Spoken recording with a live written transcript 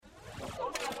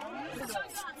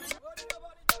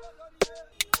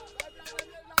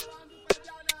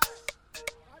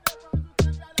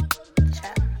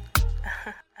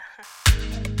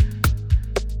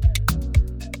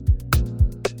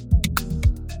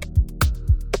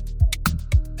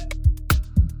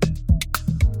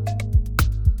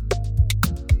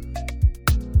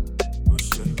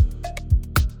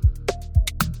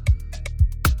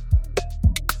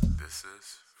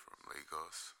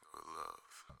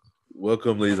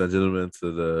Welcome, ladies and gentlemen,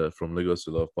 to the From Lagos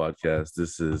to Love podcast.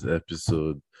 This is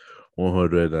episode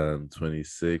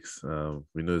 126.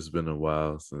 We know it's been a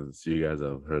while since you guys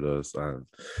have heard us, and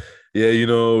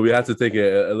we had to take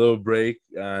a little break.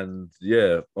 And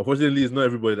unfortunately, it's not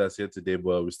everybody that's here today,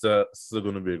 but we're still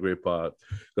going to be a great part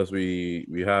because we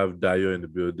have Dayo in the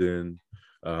building.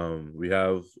 We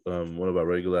have one of our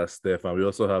regular staff, and we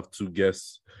also have two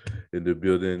guests in the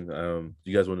building.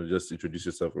 You guys want to just introduce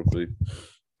yourself real quick?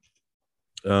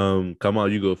 Kamal,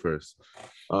 you go first.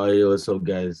 Yo, what's up,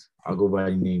 guys? I go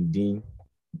by the name Dean.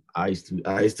 I used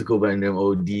to go by the name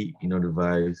OD, you know the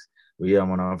vibes. But yeah, I'm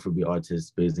an Afrobeat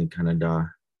artist based in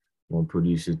Canada. I'm a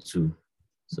producer too.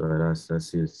 So that's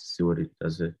it.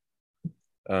 That's it.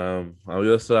 And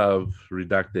we also have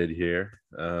Redacted here.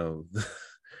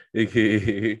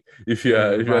 AKA if you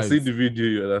are seeing the video,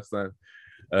 you understand.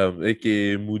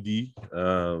 AKA Moody.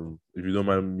 If you don't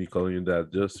mind me calling you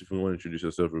that, just if you want to introduce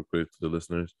yourself real quick to the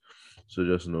listeners, so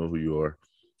just know who you are.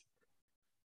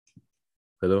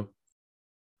 Hello.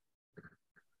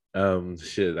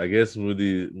 I guess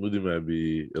Moody might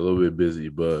be a little bit busy,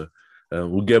 but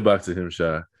we'll get back to him,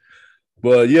 Sha.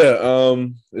 But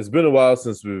it's been a while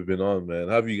since we've been on, man.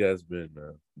 How have you guys been,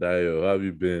 man? Dayo, how have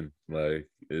you been? Like,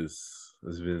 it's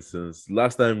been since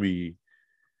last time we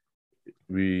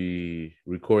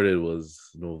recorded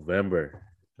was November,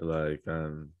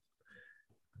 and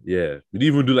we didn't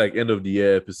even do like end of the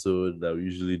year episode that we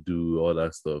usually do, all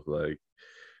that stuff. Like,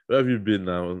 where have you been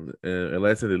now? And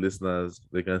enlighten the listeners.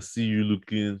 They can see you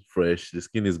looking fresh. The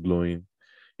skin is glowing.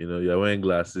 You're wearing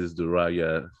glasses, the rag.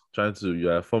 You're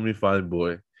a formerly fine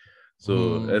boy.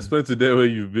 So explain to them where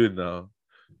you've been now.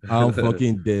 I'm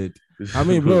fucking dead. I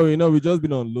mean, bro, we just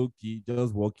been on low key,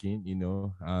 just walking,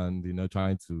 and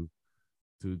trying to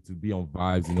be on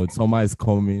vibes. Summer is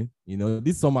coming.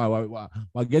 This summer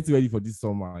we're getting ready for this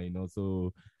summer.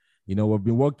 So we've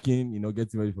been working.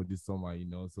 Getting ready for this summer.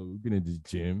 So we've been in the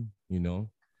gym.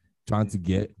 Trying to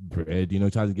get bread.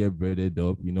 Trying to get breaded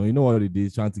up. You know what it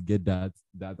is. Trying to get that.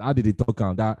 How did they talk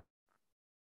on that?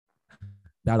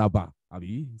 That about.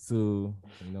 So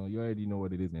you already know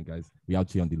what it is, man, guys. We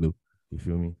out here on the low. You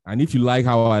feel me? And if you like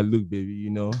how I look, baby,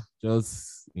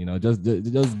 just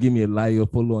give me a like or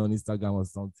follow on Instagram or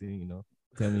something.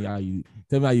 Tell me how you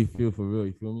feel for real.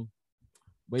 You feel me?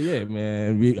 But yeah,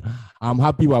 man, I'm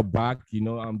happy we're back.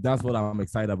 That's what I'm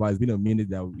excited about. It's been a minute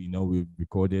that we've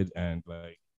recorded, and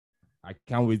like I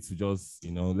can't wait to just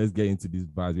let's get into this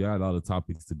vibes. We had a lot of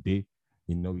topics today.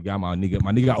 We got my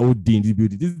nigga OD in the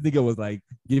building. This nigga was like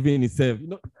giving himself.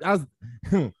 That's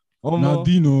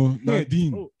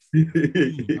Nadine.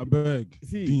 I beg.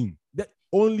 See, Dean. the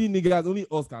only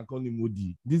us can call him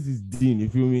Moody. This is Dean, you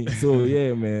feel me? So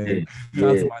yeah, man. Shout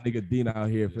out to my nigga Dean out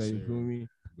here, friend, you feel me?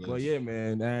 But yeah,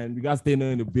 man, and we got Steno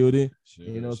in the building.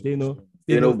 Steno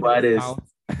bodies.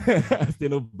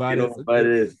 Steno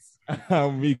bodies.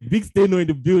 Big Steno in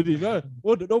the building.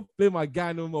 Don't play my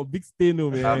guy no more. Big Steno,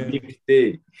 man.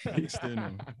 Big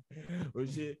Steno. Oh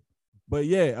shit. But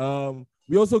yeah,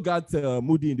 we also got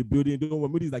Moody in the building. Don't worry,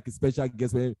 Moody's like a special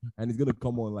guest, man, and he's gonna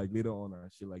come on like later on and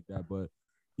shit like that. But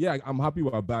yeah, I'm happy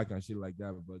we're back and shit like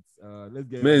that. But let's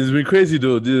get. Man, it's been crazy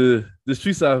though. The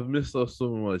streets have missed us so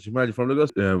much. Imagine from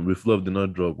Lagos, with love did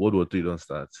not drop. World War III don't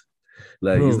start.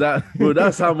 Like, bro. Is that, bro?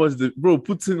 That's how much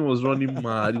Putin was running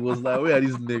mad. He was like, where are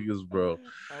these niggas, bro?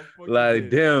 Like,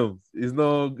 damn,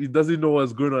 he doesn't know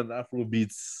what's going on in Afro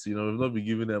beats. We've not been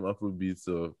giving them Afro beats,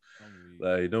 so.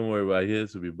 Like, don't worry, we're here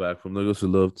to be back from Lagos to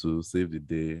Love to save the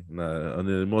day. Nah, on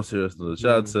a more serious note,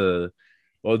 shout out to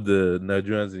all the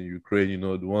Nigerians in Ukraine,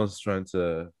 the ones trying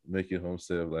to make it home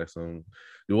safe. Like,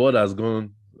 the world has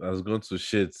gone to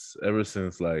shit ever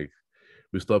since like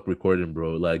we stopped recording,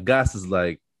 bro. Like, gas is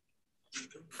like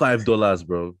 $5,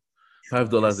 bro.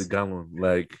 $5 a gallon.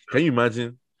 Like, can you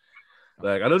imagine?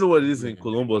 Like, I don't know what it is in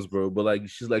Columbus, bro, but like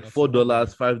she's like $4,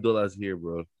 $5 here,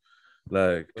 bro.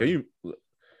 Like, can you?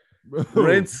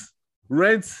 Rent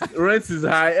is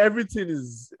high. Everything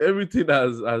has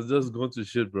just gone to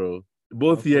shit, bro.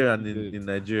 Both here and in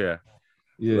Nigeria.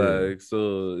 Yeah. Like,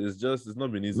 so it's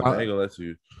not been easy. I ain't gonna lie to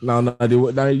you. Now,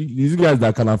 these guys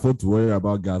that can afford to worry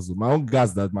about gas. My own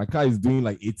gas, that my car is doing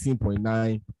like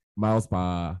 18.9 miles per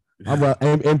hour. I'm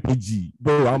an MPG,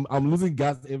 bro. I'm losing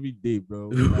gas every day, bro.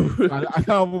 Like, I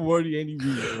can't worry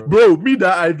anyway, bro. Me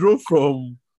that I drove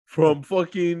from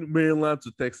fucking Maryland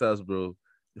to Texas, bro.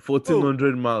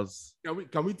 1,400 miles.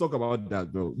 Can we talk about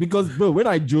that, bro? Because, bro, when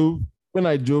I drove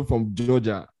from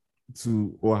Georgia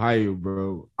to Ohio,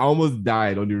 bro, I almost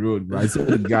died on the road, bro. I saw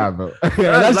the guy, bro.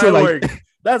 That's light work.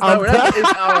 That's 8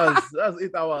 hours. That's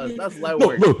 8 hours. That's light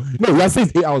work. No, you're saying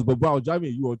it's 8 hours, but bro, I was driving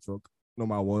a U-Haul truck,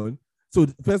 number one. So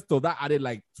first of all, that added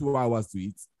like 2 hours to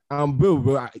it.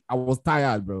 Bro, I was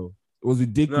tired, bro. It was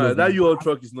ridiculous. Nah, that U-Haul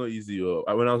truck is not easy. Yo.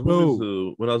 When I was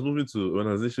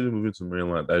initially moving to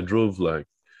Maryland, I drove like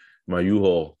my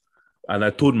U-Haul, and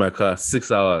I towed my car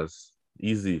 6 hours,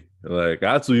 easy. Like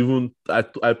I had to even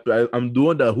I'm the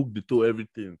one that hooked the tow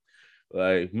everything.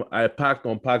 Like I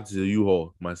unpacked the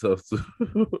U-Haul myself too.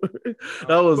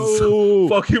 That was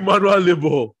fucking manual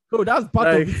labor. Bro, that's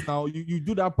part of it now. You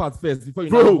do that part first before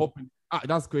you now hop in.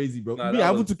 That's crazy, bro. Nah, Me,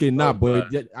 I even took a nap, but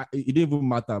it didn't even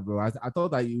matter, bro. I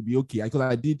thought that it would be okay because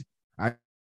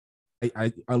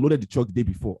I unloaded the truck the day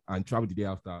before and traveled the day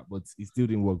after, but it still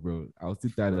didn't work, bro. I was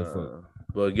still tired as fuck.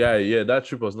 But yeah, that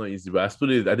trip was not easy. But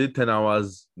I did 10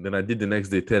 hours, then I did the next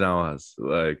day 10 hours,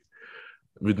 like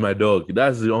with my dog.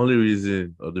 That's the only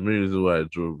reason, or the main reason why I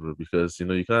drove, bro. Because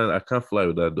I can't fly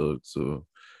with that dog, so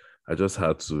I just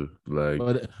had to like.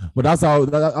 But that's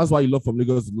why you love From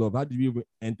Lagos to Love. How did you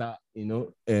enter?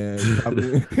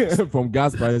 From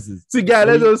gas prices. See,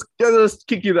 guys, let's just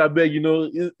kick it. I beg.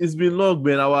 It's been long,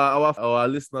 man. Our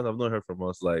listeners have not heard from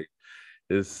us. Like,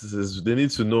 they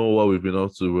need to know what we've been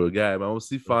up to, bro. Guy, my mom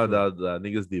found out that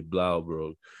niggas they blow,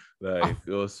 bro. Like,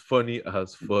 it was funny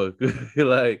as fuck.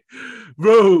 Like,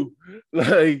 bro,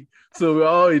 like, so we're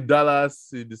all in Dallas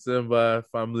in December,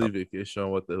 family vacation,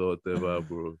 whatever,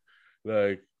 bro.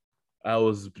 Like, I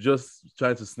was just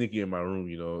trying to sneak in my room,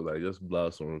 like just blow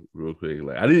some real quick.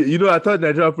 Like, I thought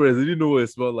Nigerian parents, they didn't know what it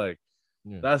smelled like.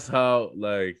 Yeah. That's how,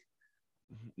 like,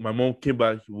 my mom came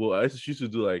back. Well, I used to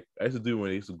do it when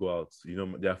they used to go out.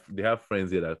 They have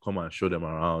friends here that come and show them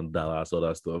around Dallas, all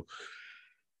that stuff.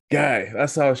 Guy,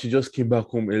 that's how she just came back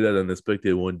home earlier than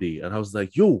expected one day. And I was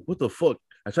like, yo, what the fuck?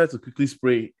 I tried to quickly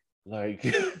spray, like,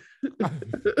 Febreze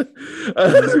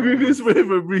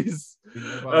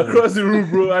across the room,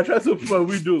 bro. I tried to open my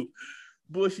window,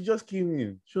 but she just came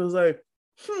in. She was like,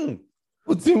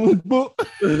 what's in bro?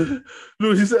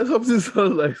 No, she said something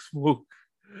sounds like smoke.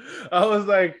 I was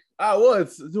like, what?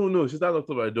 No, she started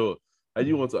knocking on my door. I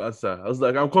didn't want to answer. I was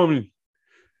like, I'm coming.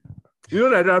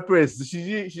 That press,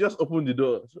 she just opened the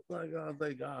door. She was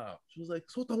like, She was like,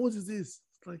 Sultan, what is this?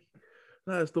 It's like,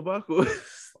 nah, it's tobacco.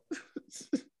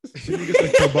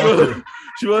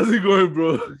 She wasn't going,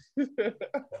 bro.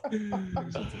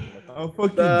 I'm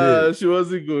fucking dead. She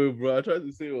wasn't going, bro. I tried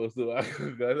to say it was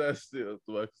tobacco.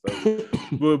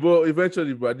 But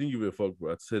eventually, bro, I didn't give a fuck,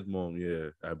 bro. I said, Mom,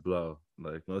 yeah, I blow.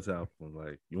 Like, nothing happened.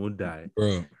 Like, you won't die.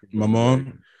 Bro,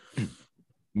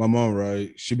 my mom,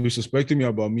 right? She be suspecting me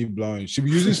about me blowing. She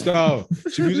be using style.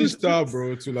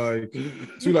 Bro,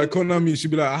 to corner me. She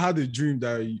be like, I had a dream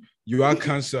that you had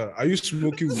cancer. Are you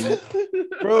smoking weed?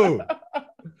 Bro.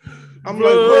 I'm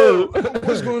like, bro,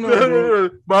 what's going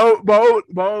on, bro?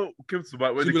 My own came to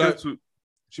my when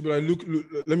she be like, look,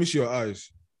 let me see your eyes.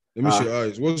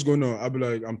 What's going on? I'll be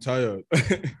like, I'm tired.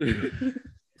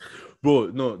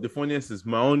 Bro, no, the funniest is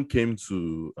my own came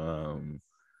to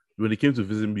when they came to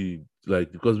visit me,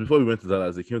 like, because before we went to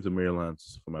Dallas, they came to Maryland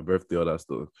for my birthday, all that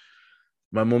stuff.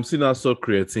 My mom saw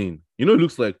creatine. It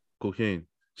looks like cocaine.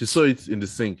 She saw it in the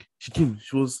sink. She came.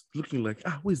 She was looking like,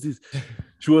 what is this?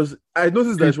 I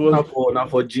noticed that she was not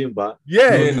for gym, but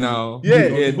yeah, no,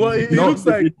 yeah. But it looks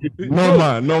like no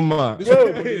man. No.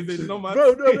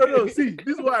 See,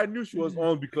 this is why I knew she was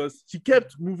on, because she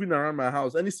kept moving around my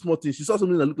house. Any small thing, she saw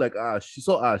something that looked like ash. She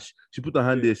saw ash. She put her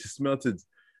hand there. She smelled it.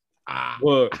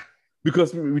 Well,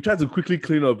 because we tried to quickly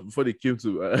clean up before they came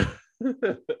to.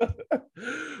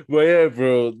 But yeah,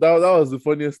 bro, that was the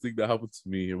funniest thing that happened to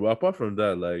me. But apart from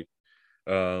that, like,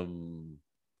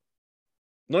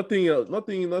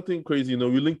 nothing crazy.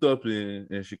 We linked up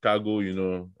in Chicago.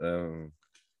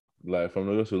 Like From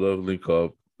Lagos to Love link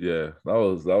up. Yeah, that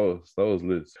was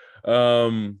lit.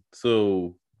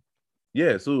 So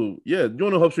yeah, do you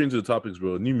want to hop straight into the topics,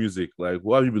 bro? New music, like,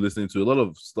 what have you been listening to? A lot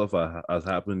of stuff has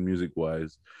happened music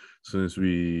wise since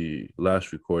we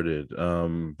last recorded.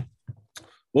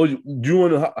 Well, do you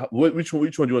want to? Which one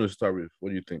do you want to start with? What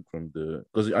do you think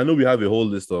because I know we have a whole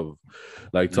list of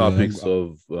like topics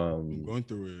of. I'm going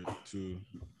through it too.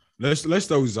 Let's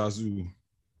start with Zazu.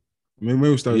 Maybe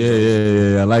we'll start.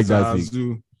 Yeah. I like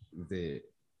Zazu.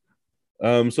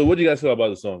 So what do you guys feel about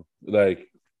the song? Like,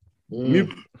 I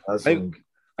ain't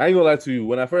gonna lie to you.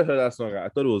 When I first heard that song, I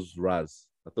thought it was Raz.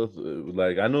 I thought,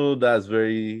 like, I know that's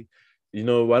very,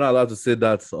 we're not allowed to say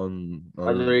that on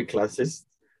very classist.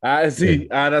 I see,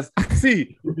 and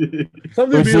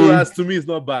something being Raz to me is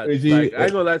not bad. Like, I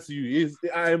ain't gonna lie to you.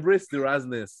 I embrace the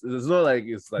Razness. It's not like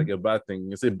it's like a bad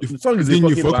thing. The song is a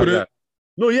fucking banger.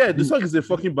 No, yeah, the song is a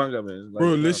fucking banger, man. Like,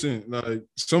 bro, listen, like,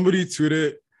 somebody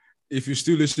tweeted if you're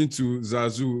still listening to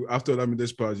Zazu after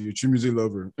Olamide's party, you're a true music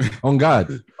lover. On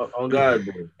God. On God,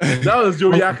 bro. That was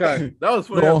Joey Akan. That was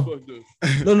funny No. as fuck,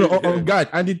 though. No, on God.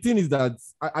 And the thing is that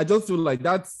I just feel like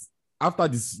that's after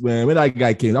this when that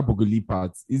guy came, that Pogoli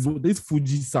part is this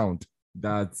Fuji sound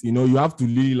that you have to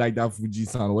really like that Fuji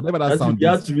sound, whatever that sound. You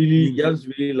have to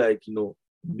really like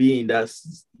be in that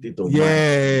state of mind.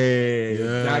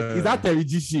 Yeah. Like, is that Terry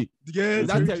G shit? Yeah,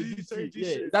 That's Terry G shit.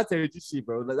 Yeah, that's Terry G shit,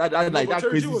 bro. That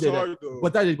crazy shit.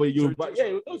 But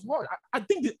it was hard.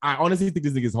 I honestly think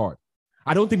this nigga is hard.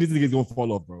 I don't think this nigga is gonna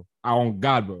fall off, bro. On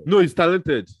God, bro. No, he's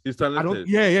talented. He's talented.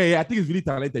 I think he's really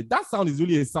talented. That sound is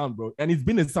really a sound, bro. And it's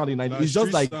been a sound in 90s. It's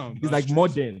just like it's like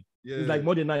modern. Yeah. It's like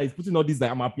modern now. He's putting all these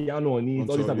like I'm a piano on it,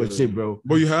 all this type of shit, bro.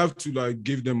 But you have to like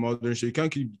give them modern shit. You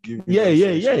can't keep giving.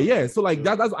 Yeah. So like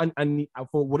that's and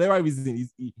for whatever reason,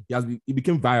 he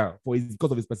became viral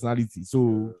because of his personality.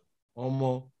 So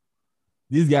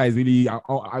this guy is really.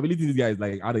 I really think this guy is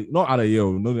like not out of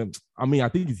here. No, I mean I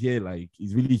think he's here. Like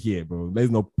he's really here, bro. Let's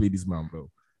not play this man, bro.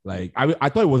 Like I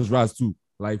thought it was Raz too.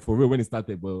 Like for real when it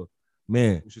started, but.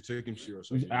 Man, we should take him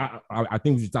serious. I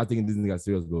think we should start taking this nigga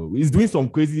serious, bro. He's doing some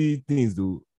crazy things,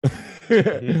 dude.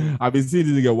 I've been seeing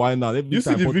this nigga wild now. You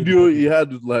see the video he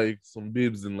had with like some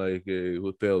babes in like a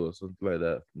hotel or something like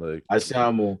that. Like I see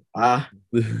him. I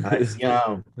see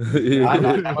him. I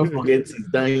don't forget his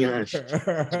dying ash. Everybody,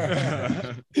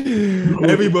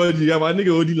 my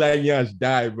nigga only like Yash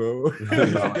die, bro.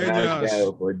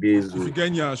 If you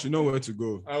get Yash, you know where to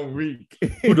go. I'm weak.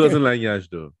 Who doesn't like Yash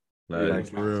though? Like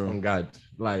for real. On God,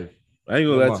 live. I ain't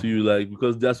gonna lie to you, like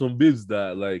because there are some babes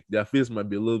that like their face might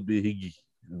be a little bit higgy,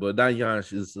 but that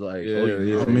Yash is like,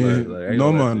 I mean,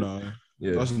 normal now.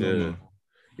 Yeah, that's normal.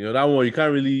 That one you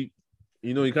can't really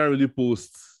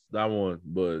post that one,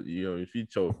 but if you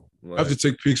choke, I have to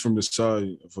take pics from the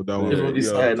side for that one. From the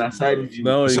side, that side view.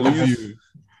 No,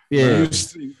 yeah,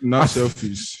 not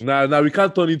selfies. Now we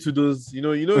can't turn into those.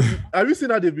 Have you seen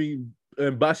how they've been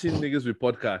bashing niggas with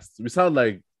podcasts? We sound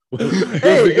like. Yeah,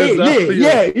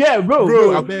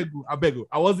 bro. I beg you.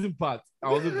 I wasn't part.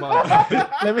 let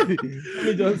me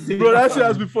just say, bro. That shit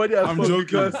has been funny as I'm fuck joking.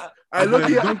 because I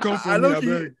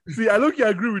look, I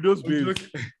agree with those babes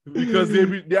because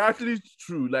they're actually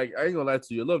true. Like I ain't gonna lie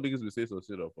to you, a lot of niggas will say some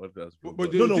shit on podcasts. But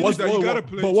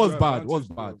what's bad? No,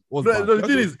 the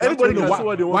thing is, anybody can say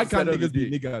what they want. Why can't niggas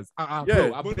be niggas?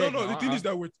 The thing is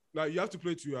that you have to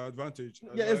play to your advantage.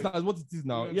 Yeah, that's what it is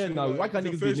now. Yeah, now why can't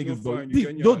niggas be niggas, bro?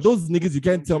 Those niggas, you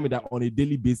can't tell me that on a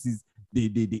daily basis.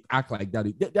 They act like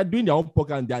that. They're doing their own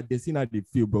podcast and they're seeing how they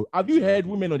feel, bro. Have you heard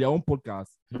women on their own podcast?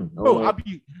 Bro, I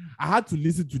had to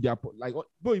listen to their like,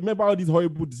 bro. Remember all these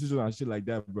horrible decisions and shit like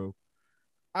that, bro.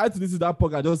 I had to listen to that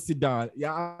podcast. Just sit down.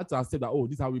 Yeah, I had to accept that.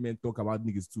 This is how women talk about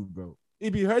niggas too, bro.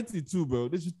 It be hurting too, bro.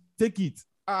 They should take it.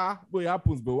 Bro, it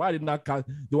happens, bro. Why did not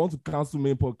they want to cancel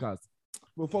main podcast?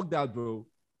 Bro, fuck that, bro.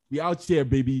 We out here,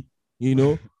 baby.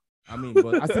 I mean,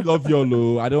 but I still love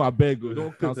y'all, I beg you,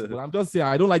 don't cancel. But I'm just saying,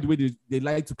 I don't like the way they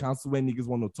like to cancel when niggas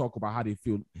want to talk about how they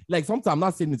feel. Like, sometimes I'm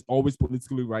not saying it's always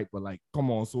politically right, but like,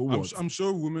 come on, so what? I'm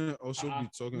sure women also be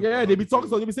talking. Yeah, they be talking,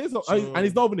 so they be saying so, and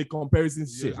it's not even a comparison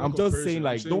shit. I'm just saying,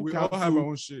 like, don't cancel. Have our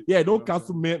own shit. Yeah, don't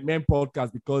cancel men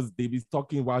podcast because they be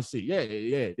talking wild shit. Yeah,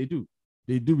 they do.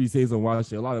 They do be saying some wild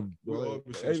shit. A lot of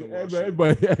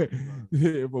everybody,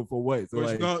 but for what? So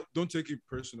but like, don't take it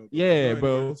personal. Yeah,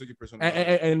 bro. Don't take it personal.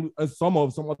 And some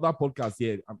other podcasts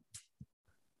here,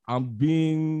 I'm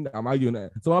arguing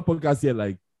that some other podcasts here,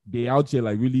 like they out here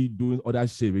like really doing other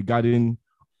shit regarding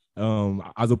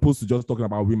as opposed to just talking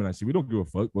about women and shit. We don't give a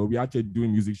fuck, but we actually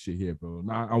doing music shit here, bro.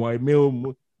 Now our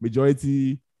male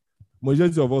majority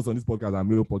of us on this podcast are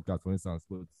male podcasts, for instance.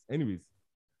 But anyways.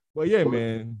 But yeah,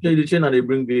 man. Yeah, the channel they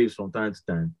bring babes from time to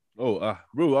time. Bro, I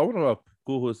want to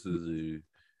co-host is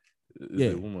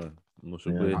a woman. I'm not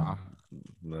sure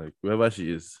like wherever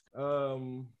she is. How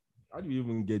do we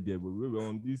even get there? But we're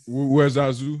on this. Where's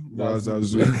Zazu?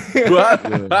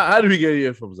 How do we get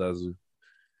here from Zazu?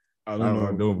 I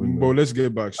don't know. But let's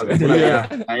get back.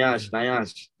 Nayash.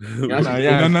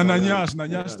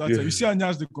 You see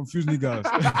Anyash, the confused niggas.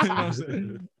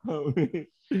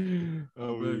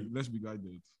 Let's be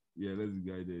guided. Yeah, let's be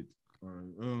guided. All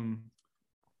right.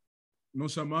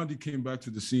 Nosamadi came back to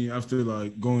the scene after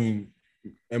like going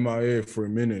MIA for a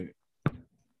minute.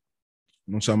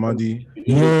 Nosamadi.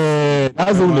 Yeah,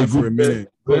 that's only for a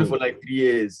minute. Going for like 3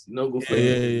 years. Go for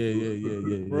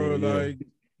yeah. Bro, like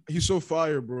he's so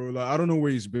fire, bro. Like I don't know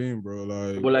where he's been, bro.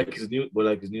 Like his new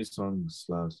song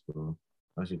slash, bro.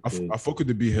 I fuck with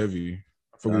the Be Heavy.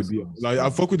 I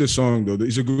fuck with the song though.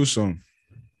 It's a good song.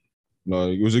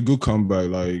 Like it was a good comeback.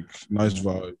 Like nice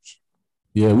vibes.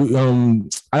 Yeah,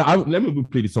 let me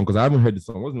play the song because I haven't heard the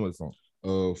song. What's the name of the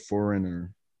song?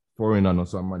 Foreigner. Foreigner,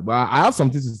 Nonso Amadi. But I have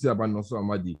something to say about Nonso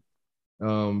Amadi.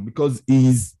 Because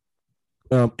he's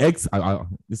this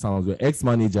sounds weird.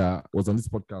 Ex-manager was on this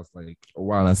podcast like a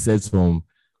while and said some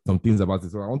things about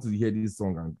it. So I want to hear this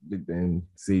song and then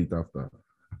say it after.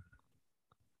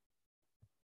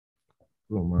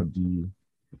 Amadi.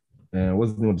 And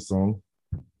what's the name of the song?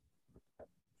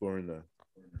 Foreigner.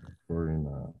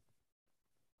 Foreigner.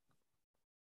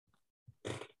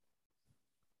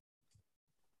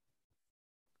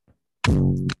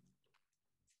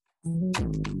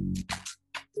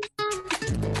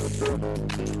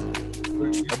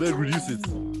 I better reduce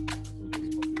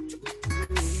it.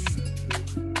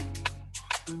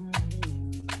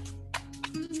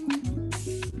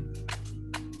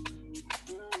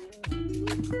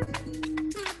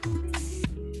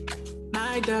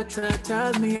 My doctor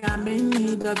tells me I'm in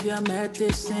need of your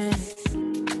medicine.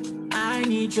 I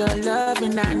need your love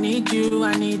and I need you,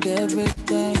 I need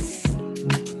everything.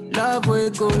 Love will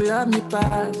go, love me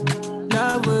past.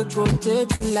 Love will go take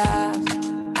the last.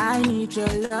 I need your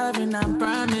love and I'm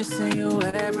promising you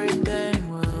everything.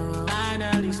 Whoa.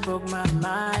 Finally spoke my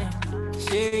mind.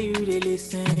 Say you they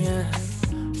listen, yeah.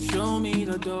 Show me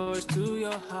the doors to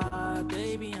your heart,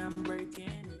 baby, I'm breaking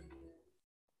it.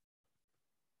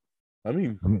 I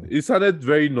mean, it sounded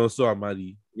very Nonso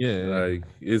Amadi. Yeah, like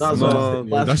it's That's not.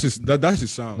 what- That's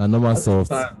his sound. na normal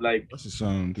soft. Like That's his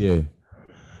sound. Yeah.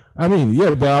 I mean,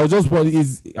 yeah, but I was just what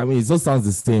is. I mean, it just sounds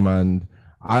the same, and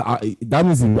I that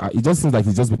means it just seems like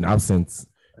he's just been absent.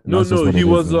 No, That's just what he it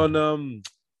was is, on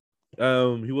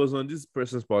he was on this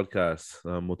person's podcast,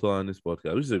 Motola's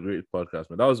podcast, which is a great podcast,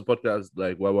 man. That was a podcast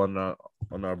like while we're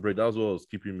on our break. That was what was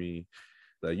keeping me.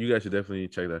 Like, you guys should definitely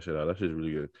check that shit out. That shit's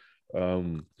really good.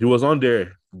 He was on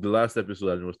there the last episode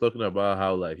and he was talking about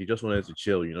how like he just wanted to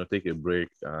chill, take a break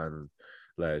and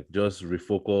like just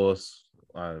refocus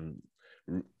and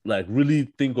like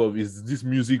really think of, is this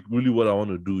music really what I want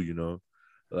to do,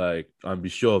 like, and be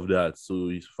sure of that. So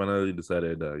he finally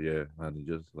decided that, yeah, and he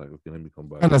just like, okay, let me come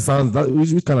back. Kind of sounds that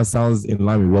which kind of sounds in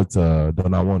line with what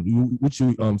Donna want. Which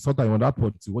you sometime on that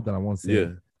point to what Donna want said. Yeah.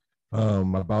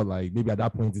 About like maybe at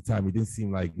that point in time it didn't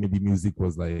seem like maybe music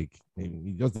was like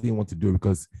he just didn't want to do it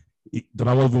because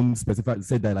Donna even specified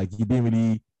said that like he didn't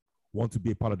really want to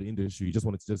be a part of the industry. He just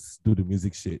wanted to just do the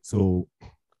music shit. So,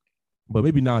 but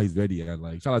maybe now he's ready and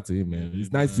like shout out to him, man.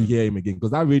 It's nice to hear him again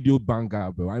because that radio banger,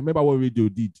 bro. I remember what radio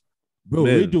did. Bro,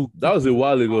 Man, radio. that was a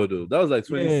while ago though. That was like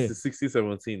 2016,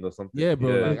 17 or something. Yeah,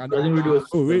 bro. Yeah. Like,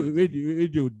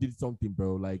 radio did something,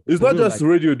 bro. Like It's for not real, just like,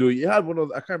 radio though. You had one of,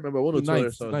 I can't remember, one or two Tonight,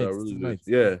 other songs that are really tonight.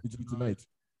 good. Yeah, It should be tonight.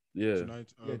 yeah.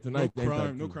 Tonight, Yeah, tonight, No crime.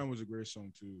 thank No you. crime was a great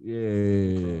song too.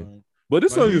 Yeah. Crime. But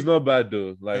this Like, song he- is not bad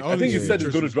though. Like, and I all think he his said he's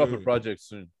features going to was drop a good. project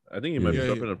soon. I think he might Yeah, be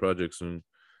yeah. dropping a project soon.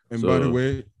 And So- by the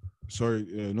way, sorry,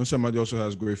 Nonso Amadi also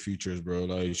has great features, bro.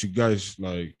 Like, you guys,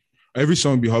 like, every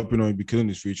song be hopping on, be killing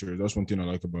his features. That's one thing I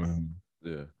like about him.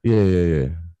 Yeah.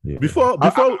 Yeah. Before,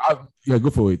 Yeah, go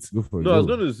for it. no, I was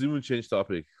going to even change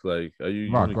topic. Like, are you?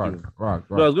 rock.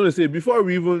 No, I was going to say before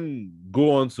we even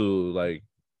go on to like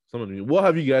some of the, what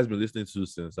have you guys been listening to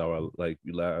since our like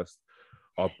we last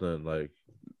hopped on? Like,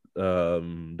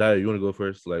 Dai, you want to go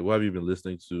first? Like, what have you been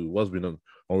listening to? What's been on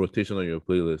rotation on your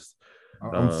playlist?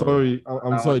 I'm sorry.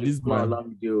 I'm sorry. This man. allow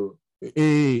me to.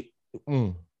 Hey,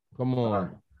 come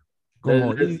on. Come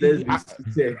on. Let's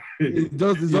It's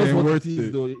just Yeah, what worth it is,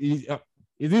 it. though.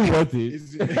 Is it worth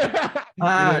it?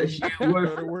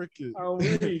 Gotta work it. I'm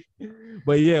weak.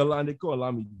 But yeah, they call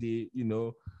Olamide,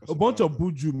 a bunch of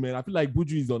Buju, man. I feel like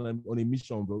Buju is on a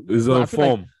mission, bro. Is But on I feel like-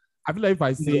 form. I feel like if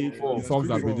I say on form. the songs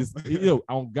That's that been peak this,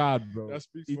 on guard, bro. That's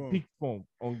peak It form. peak form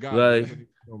on guard. Like, Peak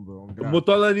form, bro, on guard.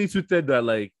 Motolani tweeted that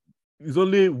like it's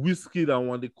only Whiskey and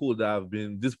Wande Cole that have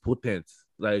been this potent.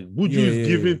 Like, Buju is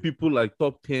giving people like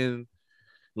top 10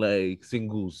 like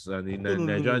singles and in No.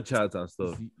 Nigerian charts and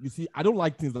stuff. You see, I don't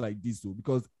like things like this though,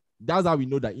 because that's how we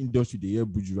know that industry they hear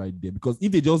Buju right there. Because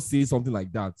if they just say something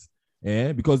like that,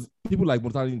 because people like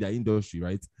Motolani in their industry,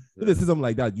 right? If they say something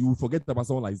like that, you will forget about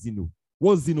someone like Zeno.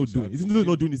 What's Zeno doing? Is Zeno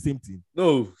not doing the same thing?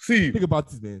 No, see, Think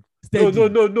about it, man. Steady.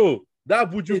 no.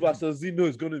 That Buju versus Zeno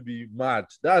is going to be mad.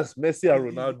 That's Messi and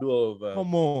Ronaldo of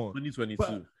Come on. 2022.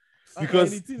 But-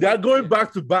 because anything they are like- going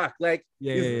back to back. Like,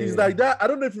 Yeah, it's like that. I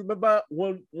don't know if you remember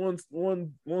one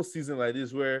season like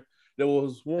this where there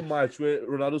was one match where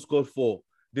Ronaldo scored 4.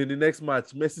 Then the next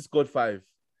match, Messi scored 5.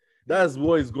 That's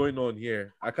what is going on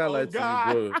here. I can't lie to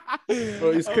you, bro.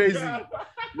 Bro, it's crazy.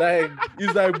 Like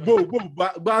it's like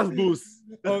Bass Boost.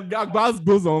 Bass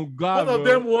goes on God. One of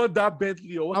them won that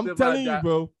Bentley or whatever. I'm telling you,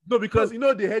 bro. No, because you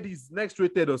know the head is next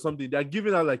rated or something. They're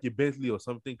giving out like a Bentley or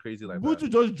something crazy like Buju that.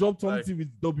 just dropped something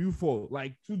with W4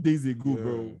 like 2 days ago,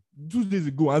 bro. 2 days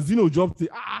ago, and Zeno dropped it.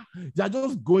 They're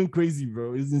just going crazy,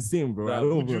 bro. It's insane, bro. I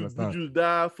don't even understand. Buju,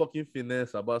 that fucking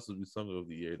finesse about to be song of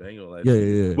the year. That ain't gonna lie.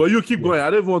 Yeah. But you keep going. I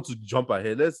don't even want to jump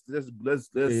ahead. Let's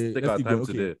take our time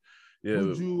today. Yeah,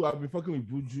 Buju, I've been fucking with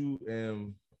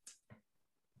Buju.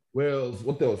 Well,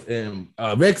 what else?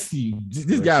 Rexy.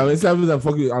 This guy, when I'm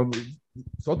fucking,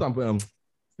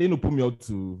 they no put me out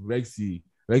to Rexy.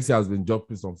 Rexy has been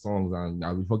dropping some songs, and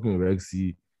I've been fucking with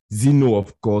Rexy. Zeno,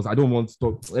 of course. I don't want to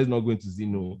talk. Let's not go into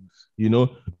Zeno. You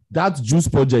know that Juice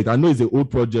project. I know it's an old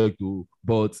project, too,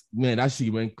 but man, that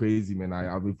shit went crazy, man.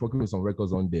 I've been fucking with some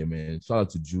records on there, man. Shout out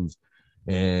to Juice.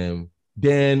 Then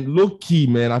low key,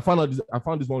 man. I found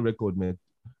this one record, man.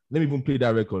 Let me even play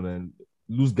that record, man.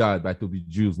 Lose God by Toby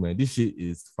Jules, man. This shit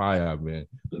is fire, man.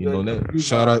 You know,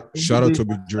 shout out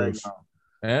Toby Jules.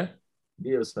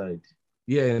 Deal side.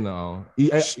 Yeah, no.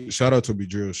 Shout out Toby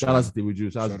Jules. Shout out to Toby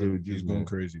Jules. Shout out to Toby Jules. He's going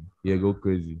crazy. Yeah, go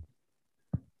crazy.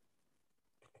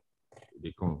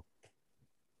 They come.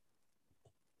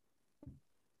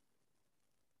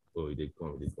 Oh, they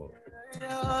come.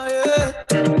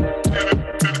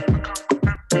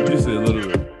 Just a little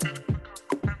bit.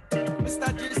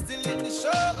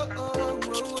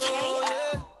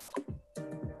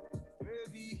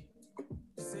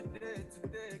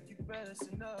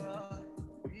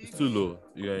 It's too low.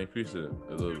 You gotta increase it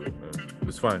a little bit, man.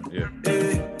 It's fine, yeah.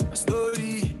 A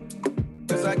story,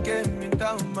 cause I came in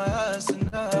down my ass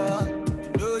and now you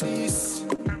know this.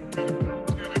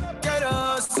 Get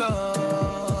us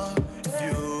on. If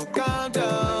you calm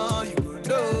down, you go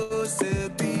know say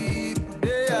people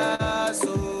they are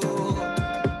so.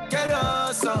 Get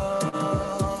us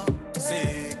on.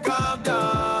 Say calm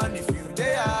down. If you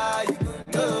they are, you go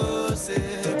know say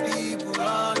people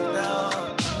run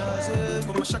down.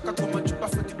 Como shaka, como chupa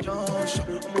for the junction.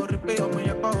 Como repe, como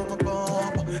yapa,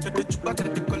 the chupa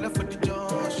get the color for the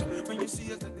junction. When you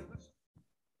see us,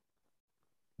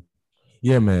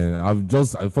 yeah, man. I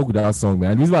fuck with that song,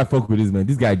 man. And this is why I fuck with this, man.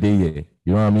 This guy there, yeah.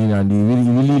 You know what I mean? And he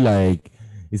really like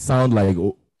it sound like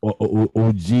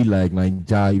OG like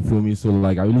Ninja, you feel me? So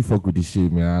like I really fuck with this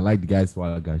shit, man. I like the guy's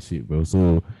swag and shit, bro.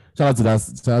 So shout out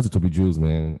to Toby Jules,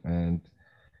 man. And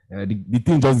the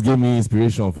thing just gave me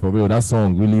inspiration for real. That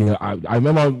song really, I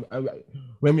remember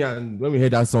when we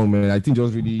heard that song, man. I think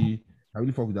just really, I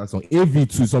really fuck with that song. AV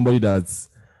to somebody that's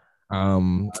I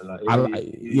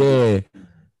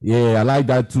like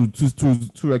that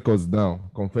two records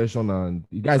now. Confession and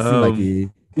you guys seem like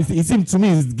it seems to me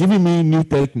it's giving me new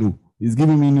techno. It's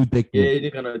giving me new techno. Yeah,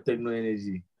 any kind of techno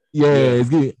energy. Yeah, it's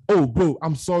giving. Oh, bro,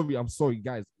 I'm sorry,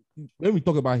 guys. When we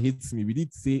talk about Hits Me, we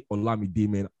did say Olamide,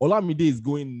 man. Olamide is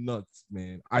going nuts,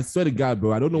 man. I swear to God,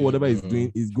 bro. I don't know whatever he's doing.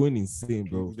 He's going insane,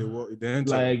 bro.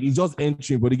 Like he's just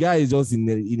entering, but the guy is just in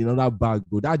another bag,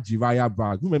 bro. That Jiraiya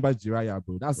bag. You remember Jiraiya,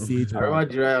 bro? That Sage. I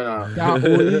remember Jiraiya now.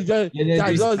 That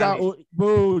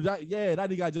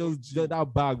nigga just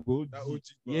that bag, bro. That OG,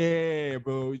 bro. Yeah,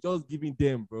 bro. He's just giving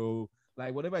them, bro.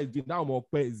 Like whatever he's doing now,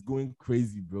 Mokpe is going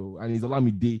crazy, bro. And he's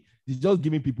Olamide. He's just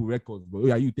giving people records, bro.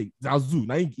 Yeah, you take Zazu.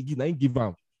 Now he give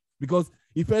him because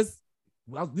he first.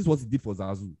 This is what he did for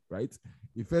Zazu, right?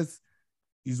 He first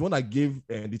is one that gave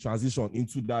the transition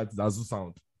into that Zazu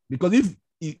sound. Because if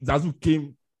Zazu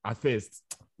came at first,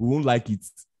 we won't like it.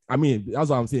 I mean, that's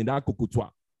what I'm saying. That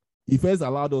Kokotwa. He first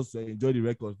allowed us to enjoy the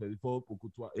records before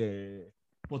Kokotwa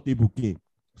Portable came.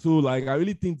 So, like, I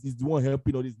really think he's the one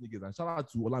helping all these niggas. And shout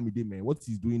out to Olamide, man. What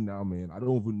he's doing now, man, I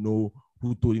don't even know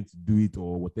who told him to do it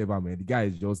or whatever, man. The guy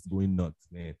is just going nuts,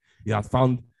 man. He has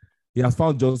found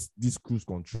just this cruise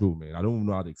control, man. I don't even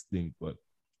know how to explain it, but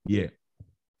yeah.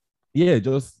 Yeah,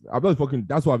 I'm not fucking,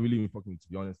 that's what I really been fucking, to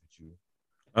be honest with you.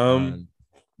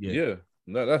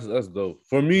 No, that's dope.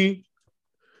 For me,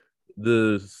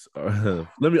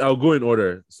 I'll go in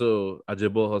order. So,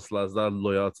 Ajebo Hustlers, that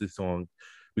Loyalty song,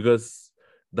 because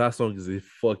that song is a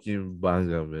fucking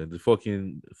banger, man. The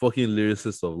fucking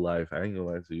lyricist of life. I ain't gonna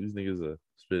lie to you. These niggas are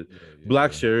spit.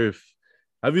 Black Sheriff.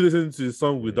 Have you listened to the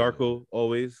song with Darko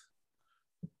Always?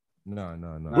 No.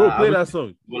 Bro, play that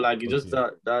song. Well, like just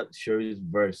that Sheriff's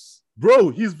verse.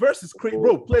 Bro, his verse is crazy.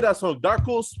 Bro, play that song.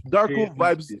 Darko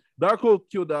vibes. Darko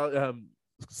killed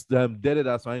that deaded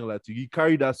that song. I ain't gonna lie to you. He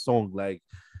carried that song like,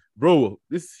 bro.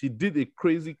 He did a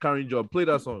crazy carrying job. Play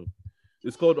that song.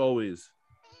 It's called Always.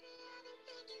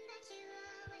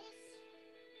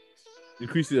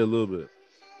 Increase it a little bit.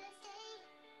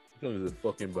 Song is a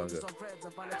fucking banger.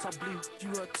 You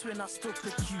were a twin, I still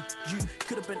pick you. You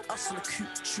could have been us on a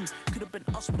coupe, true. Could have been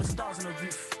us with the stars on the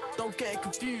roof. Don't get it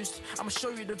confused. I'ma show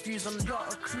you the views on your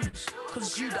cruise. Cause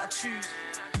it's you that I choose.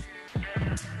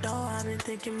 Though I've been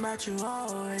thinking about you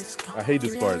always. I hate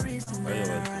this part.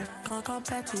 Can't come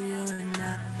back to you and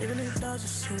I. Even if those are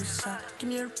suicide, give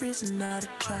me a reason not to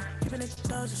try. Even if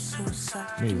those are suicide,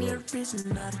 give me a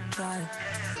reason not to try.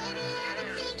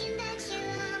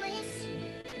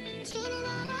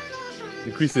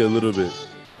 Increase it a little bit.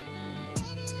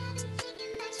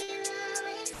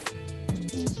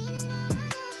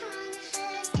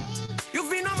 You've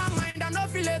been on my mind, I know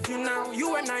if you left you now.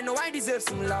 You and I know I deserve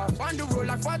some love. On the road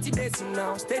like 40 days from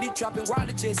now. Steady trapping while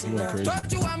the chasing now.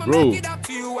 Thought you I'ma make it up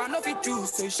to you, I know if you do.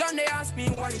 So Sean, they ask me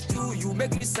what you do. You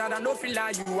make me sad, I know if you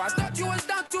lie you. I thought you was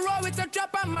down to roll with a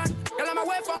trapper man. Girl, I'm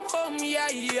away from home, yeah,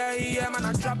 man,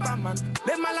 a trapper man.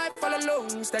 Live my life all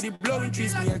alone, steady blowing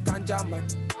trees, me a ganja man.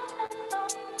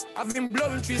 I've been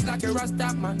blowing trees like a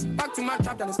Rasta man. Back to my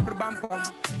trap, then it's put a bam bam.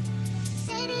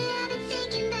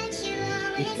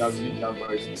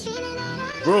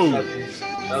 Bro,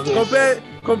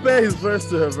 compare his verse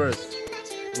to her verse.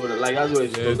 Like that's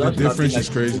what the difference is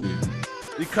crazy.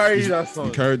 He carried that song.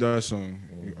 He carried that song.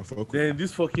 I fuck with Then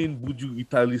this fucking Buju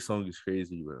Italy song is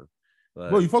crazy, bro. Like,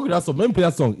 Bro, you fuck with that song. Let me play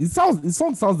that song. The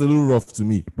song sounds a little rough to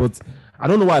me, but I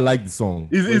don't know why I like the song.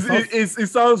 it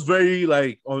sounds very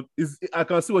like on. I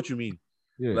can see what you mean.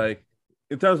 Yeah. Like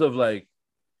in terms of like,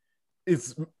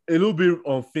 it's a little bit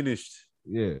unfinished.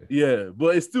 Yeah,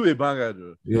 but it's still a banger,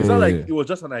 though. Yeah, it's not like yeah. it was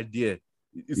just an idea.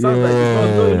 It sounds like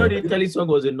you know the Italy song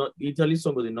was a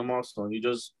normal song. You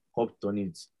just hopped on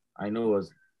it. I know it was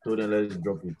told them let's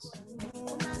drop it.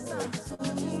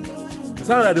 it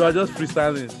sounded like they were just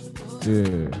freestyling.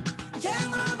 yeah.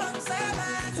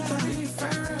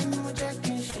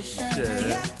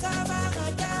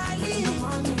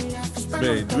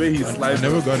 Man, the way he I slides.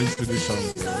 never got into this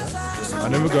song. Bro. I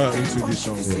never got into this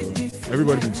song, bro.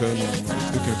 Everybody been telling me I'm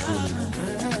like, looking for it.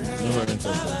 Never into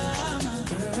it.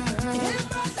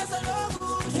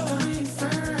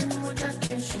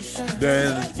 Then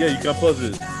you can pause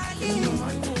it.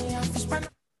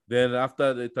 Then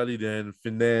after the Italy, then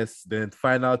Finesse, then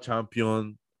Final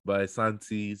Champion by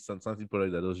Santi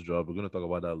project that just dropped. We're gonna talk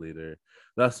about that later.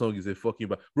 That song is a fucking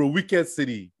bro. Wicked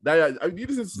City. You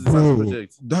listen to the Santi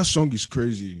project. That song is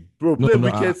crazy. Bro, play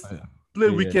Wicked. Play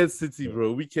yeah. Wicked City,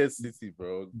 bro. Wicked City,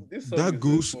 bro. This song That is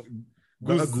goose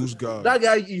Goose guy. That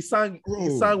guy, he sang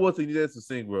Bro. what he needed to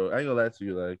sing, bro. I ain't gonna lie to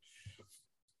you. Like,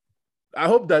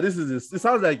 it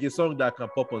sounds like a song that can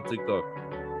pop on TikTok.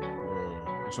 Bro,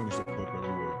 that song is so popular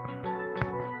everywhere.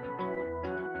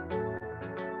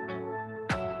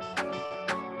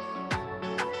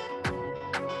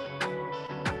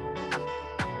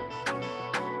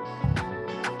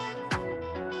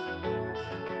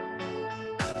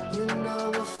 You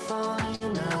know we're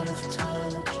falling out of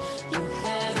touch. You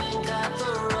haven't got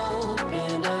the rope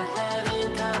and I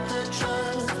haven't got the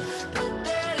trust. But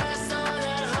then I saw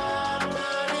that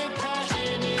hard-blooded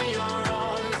passion in your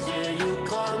eyes. Yeah, you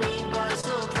caught me by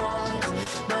surprise.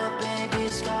 My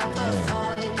baby's got the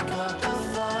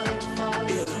fight.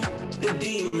 Yeah, the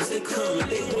demons, they come,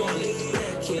 they want it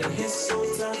back. Yeah, his so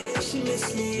tight, she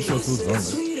miss me.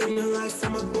 Sweet in the life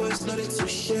from my boys, know they to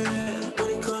share. When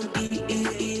it come eat.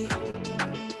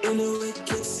 In the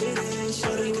wicked city,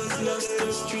 shawty was lost in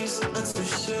the streets, that's for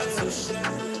sure.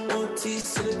 OTs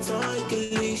to the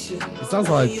target, Alicia. It sounds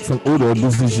like some old or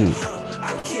busy shit. I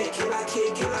kick it.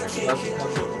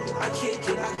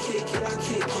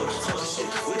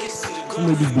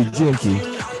 Maybe it's the GMK.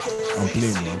 I'm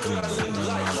playing.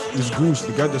 It's Goose,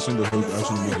 the guy that's on the hook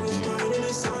actually made a beat.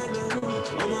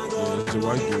 Yeah, it's a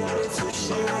white dude.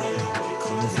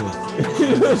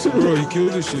 Bro, he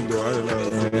killed this shit though. I don't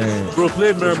know. Bro,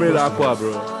 play Mermaid Aqua,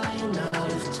 bro.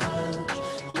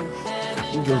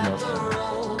 Who goes now?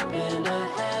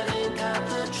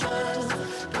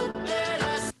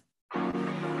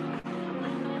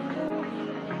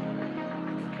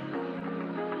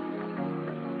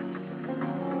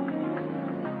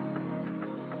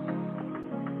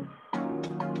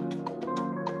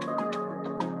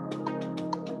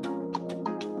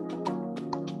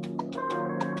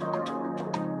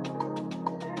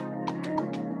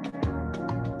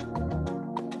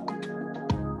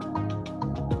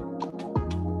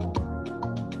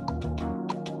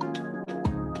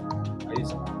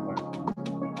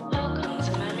 Welcome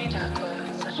to Mermaid Aqua.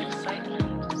 Such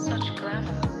excitement, such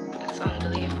glamour. It's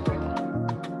unbelievable.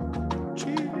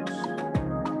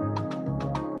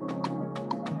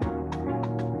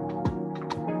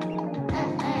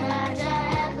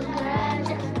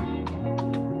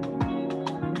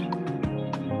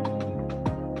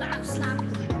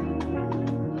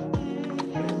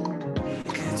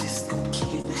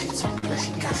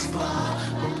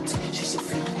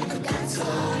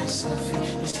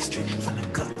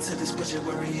 cause you're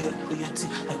worried. Who you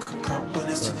think? Like a crop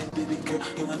bullets to me, baby girl.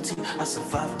 You want tea? I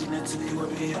survived in it to be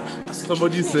worried.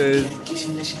 Somebody says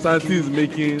Santi is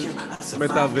making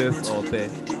metaverse out there.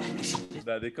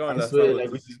 That they can't I swear, understand.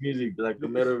 like with his music, like the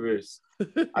metaverse.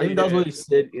 I think that's what he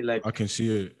said in like. I can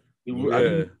see it. I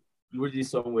think he wrote it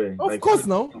somewhere. Of course,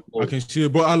 now. I can see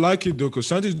it, but I like it though, because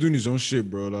Santi's doing his own shit,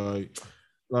 bro. Like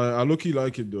I low-key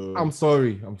like it though. I'm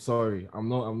sorry. I'm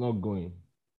not going.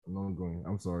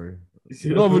 I'm sorry.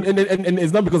 No, and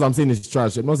it's not because I'm saying it's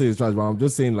trash. I'm not saying it's trash, but I'm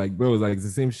just saying like, bro, it's like it's the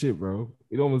same shit, bro.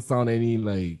 It don't sound any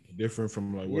like different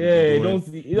from like what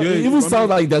it even sound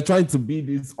like they're trying to be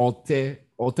this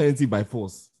alternative by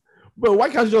force. Bro, why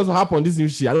can't you just hop on this new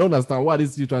shit? I don't understand what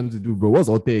is he trying to do, bro. What's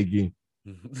alter again?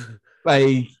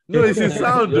 Like no, it's his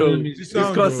sound though. It's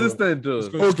consistent though.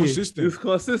 It's consistent. It's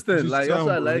consistent. Like that's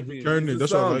why I like it.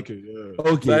 That's why I like it.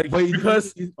 Yeah. Okay, like,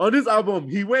 because on this album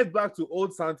he went back to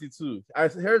old Santi too. I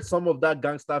heard some of that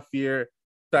Gangsta Fear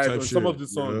type of some of the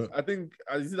songs. Yeah. I think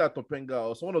is it that Topanga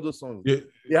or some one of those songs. Yeah.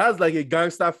 It has like a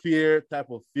Gangsta Fear type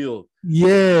of feel.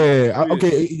 Yeah.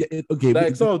 Okay.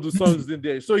 Like some of the songs in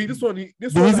there. So this one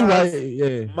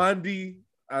has Mandy.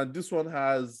 And this one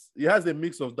has a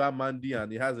mix of that Mandy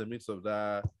and it has a mix of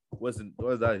that what's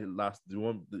that last the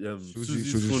one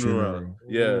Susie's Funeral.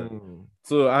 Yeah.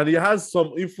 So and it has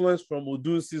some influence from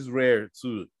Odusi's Rare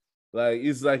too. Like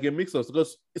it's like a mix of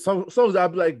because some songs I'll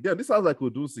be like, damn, this sounds like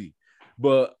Odusi.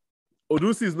 But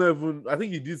Odusi is not even I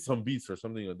think he did some beats or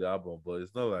something on the album, but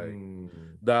it's not like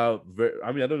that very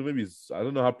I mean I don't know, maybe I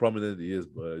don't know how prominent he is,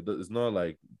 but it's not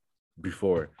like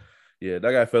before. Yeah,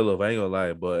 that guy fell off. I ain't gonna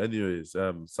lie. But anyways,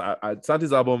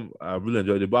 Santi's album, I really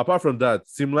enjoyed it. But apart from that,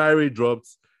 Tim Larry dropped.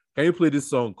 Can you play this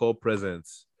song called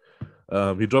Presents?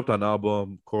 He dropped an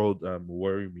album called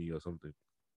Worry Me or something.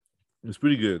 It's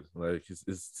pretty good. Like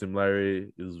it's Tim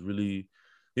Larry is really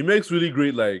he makes really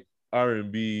great like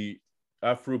R&B,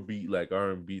 Afrobeat, like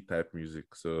R&B type music.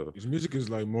 So his music is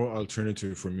like more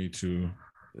alternative for me too.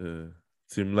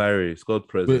 Tim Larry, it's called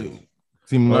Presents.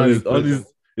 Tim Larry.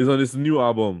 It's on this new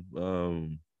album.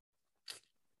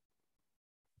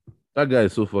 That guy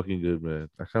is so fucking good, man.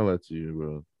 I can't lie to you,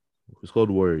 bro. It's called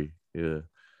Worry. Yeah.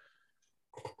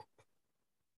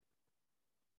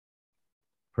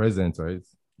 Present, right?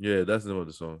 Yeah, that's the name of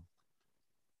the song.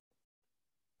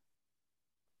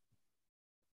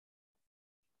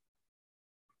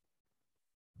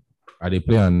 Are they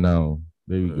playing now?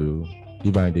 There we go.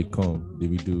 Divine, they come. There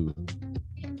we do.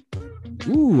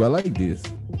 Ooh, I like this.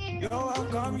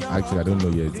 Actually, I don't know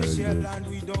yet. It's good.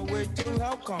 We don't wait till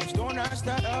help comes. Don't ask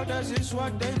the elders, it's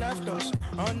what they left us.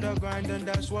 On the grind, and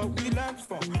that's what we learned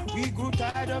from. We grew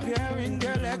tired of hearing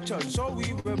their lectures, so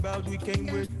we rebelled, we came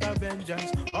with a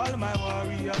vengeance. All my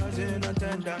warriors in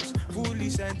attendance, fully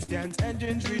sentient,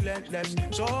 engines relentless.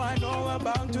 So I know I'm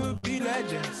bound to be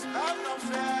legends. Have no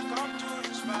fear, come to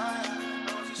inspire.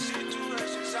 Know the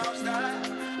situation sounds dire.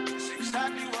 It's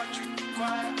exactly what you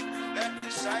require. Let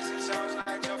the sights, it sounds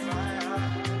like a fire.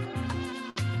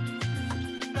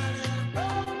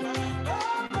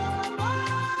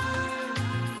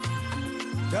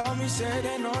 Tell me, say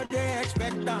they know they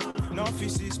expect that. No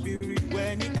physical spirit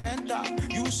when it enter.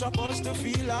 You supposed to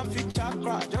feel a fit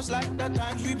chakra. Just like the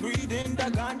times we breathe in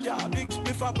the ganja. Big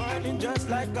spliff are burning just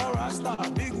like a rasta.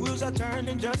 Big wheels are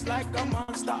turning just like a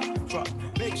monster truck.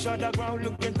 Make sure the ground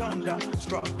looking thunder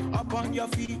struck. Up on your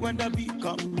feet when the beat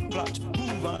come. Clutch,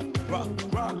 move on,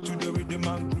 rock to the rhythm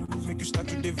and groove. Make you start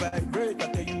to vibrate. I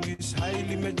tell you it's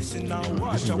highly medicinal.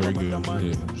 Watch out what the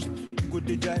man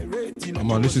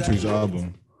I'm on listening to his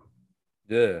album.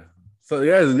 Yeah. So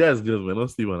yeah, it's good, man. Don't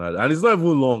sleep on that. And it's not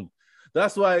even long.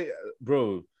 That's why,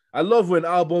 bro, I love when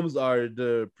albums are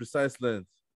the precise length.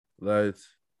 Like,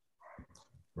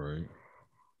 right.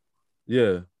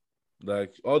 Yeah.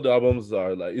 Like all the albums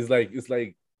are like it's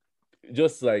like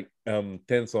just like 10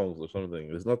 songs or something.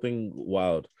 There's nothing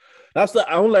wild. That's why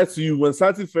I won't lie to you. When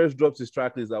Santi first dropped his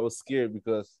track list, I was scared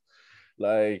because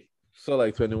like saw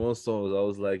like 21 songs. I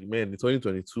was like, man, in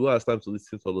 2022, I had time to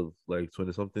listen to all of like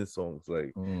 20-something songs.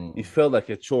 Like it felt like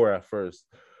a chore at first.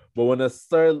 But when I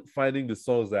started finding the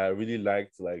songs that I really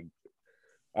liked, like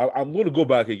I'm going to go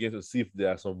back again to see if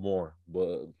there are some more.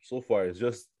 But so far, it's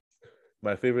just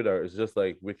my favorite art. It's just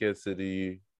like Wicked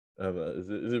City.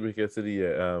 Is it Wicked City?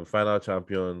 Yeah. Final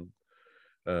Champion.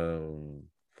 And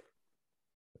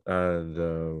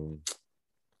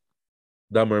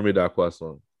that Mermaid Aqua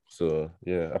song. So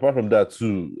yeah, apart from that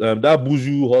too, that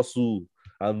Buju, Hustle,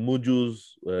 and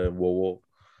Mojo's Wowo,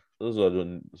 those are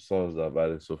the songs that I've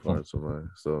added so far to mine.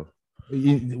 So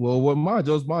well, man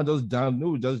just jammed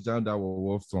that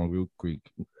Wowo song real quick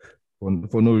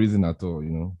for no reason at all, you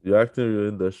know. You're acting in your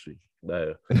industry.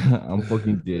 Nah. I'm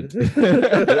fucking dead.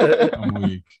 I'm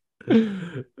weak.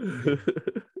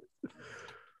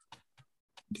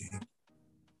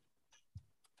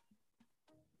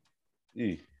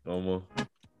 Almost.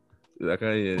 I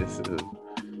can't hear this.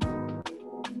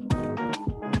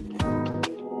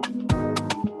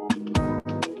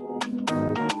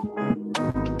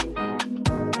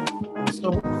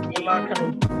 So,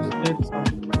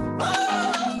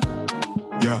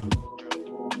 Yeah.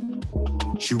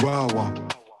 Chihuahua,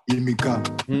 Imika,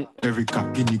 Erica,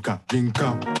 Ginica,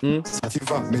 Linka,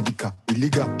 Sativa, Medica,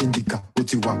 Iliga, Indica,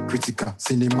 Otiwa, Critica,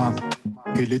 Cinema,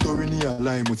 Keletorini,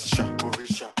 Alai Motisha,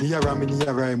 Niara,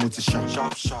 Niara, Motisha,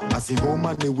 as in home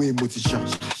and away Motisha,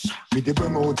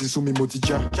 Midebemo, Tisumi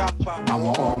Moticha, I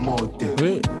want all more.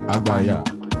 Wait, Abaya.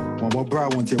 Mama bra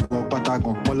want your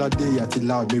patagon, Mola day at the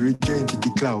loud, Mary Jane to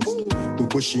the clouds.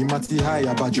 Bushi Mati high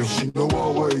about you. She know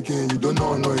what again, you don't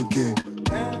know no again.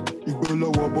 You go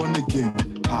low born again.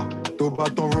 Ha, do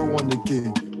baton roll one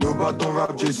again. Do baton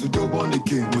rap Jesus, do born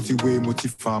again. Moti way, moti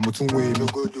fa, moti way, no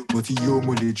go do. Moti yo,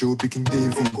 mole Joe, picking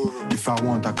David. If I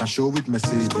want, I can show with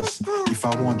Mercedes. If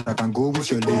I want, I can go with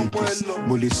your ladies.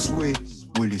 Mole sway,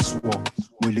 mole swap.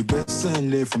 Mole best and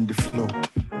lay from the floor.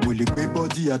 Mole big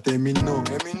body at Emino.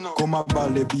 Come up,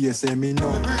 ballet,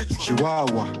 BSMino.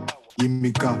 Chihuahua.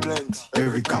 Imika,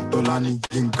 Erica, Dolani,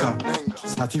 Yinka,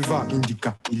 Sativa,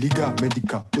 Indica, Iliga,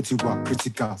 Medica, Otiwa,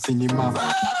 Critica, Cinema,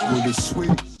 Mole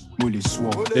Sweet, Mole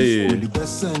Swap, Mole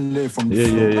Besson, from the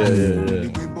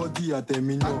floor, body at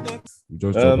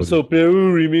Emino. So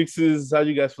Peru remixes, how do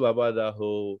you guys feel about that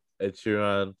whole Ed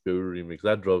Sheeran Peru remix?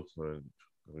 That dropped when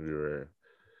we were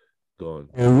gone.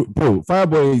 Bro,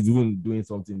 Fireboy is doing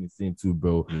something insane too,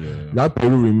 bro. Yeah. That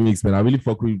Peru remix, man, I really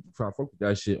fuck with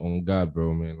that shit on God,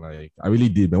 bro, man. Like, I really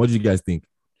did, man. What do you guys think?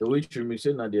 The way you remix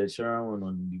it, not the Sharon one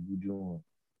on the Buju one.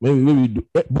 Maybe do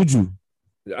Buju.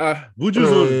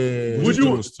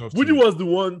 Buju was the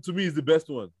one, to me, is the best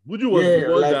one. Buju was the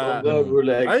one like, that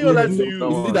I ain't gonna lie to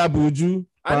you. Is that Buju?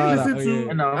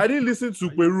 I didn't listen to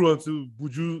Peru until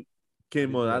Buju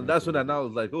came on, and that's when I now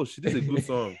was like, oh shit, this is a good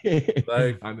song.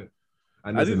 Like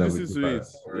I didn't listen to it.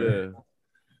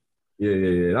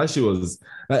 Yeah. That shit was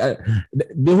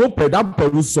the whole that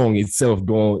Peru song itself,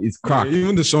 bro. It's cracked. Yeah,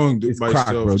 even the song it's by cracked,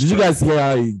 itself. bro. Did you guys hear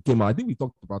how it came out? I think we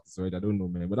talked about this already. I don't know,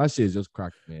 man. But that shit is just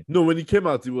cracked, man. No, when it came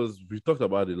out, we talked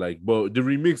about it, like, but the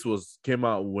remix came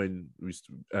out when we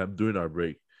during our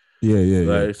break.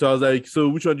 Yeah. So I was like, so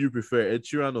which one do you prefer, Ed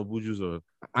Sheeran or Buju's song?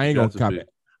 I ain't gonna cap it.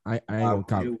 I ain't gonna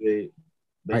cap.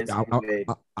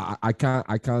 I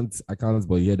can't.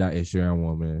 But yeah, that Ed Sheeran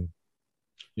one, man.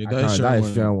 Yeah, that Ed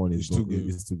Sheeran one is too good.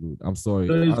 It's too good. I'm sorry.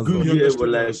 It's good, but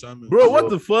like, bro, what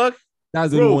the fuck?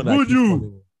 That's the bro, one.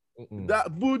 Buju. That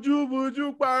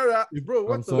Buju para, bro.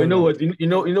 What the? You know what? You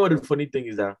know what the funny thing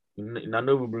is that I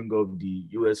know we bring up the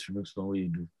US remix song where you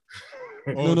do.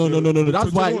 No.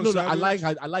 That's why. I like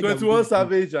 21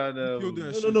 Savage and No.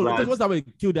 21 Savage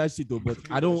killed that shit though. But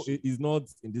I don't. It's not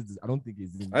in this. I don't think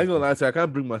it's. I ain't gonna lie to you, I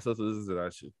can't bring myself to listen to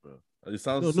that shit, bro. It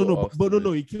sounds no.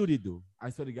 He killed it though.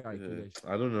 I saw the guy. Killed that shit.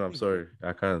 I don't know. I'm sorry.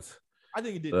 I can't. I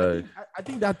think it did. I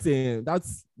think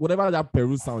that's whatever that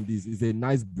Peru sound is a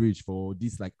nice bridge for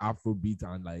this like Afrobeat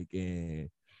and like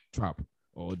trap,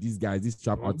 or these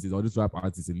trap artists or this rap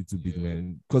artists a little bit,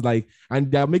 man. Because like,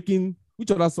 and they're making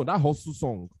which other song? That hustle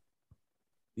song.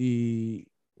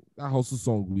 That hustle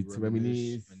song with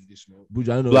Reminisce, Buju,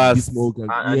 I don't know, Blast. This Smoke.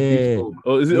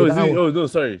 Oh, is it? Oh, no,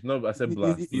 sorry. No, I said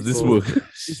Blast. This Smoke.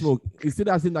 This Smoke. Instead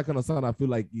of saying that kind of sound, I feel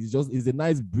like it's a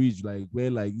nice bridge, like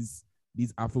where like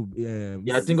these Afro.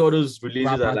 I think all those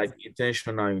releases are like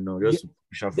intentional, just to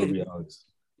push Afrobeat out.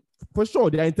 For sure,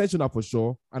 they are intentional for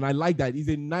sure, and I like that. It's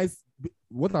a nice.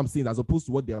 What I'm saying, as opposed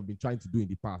to what they have been trying to do in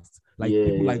the past, like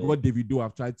people like what Davido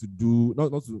have tried to do, not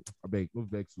to beg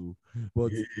to, but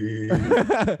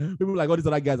people like all these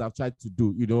other guys have tried to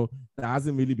do, that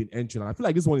hasn't really been entering. I feel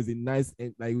like this one is a nice,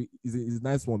 is a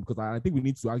nice one because I think we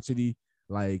need to actually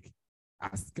like,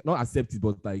 not accept it,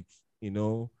 but like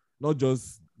not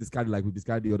just discard like we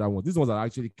discard the other ones. These ones are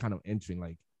actually kind of entering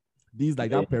like these,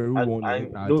 like that Peru one.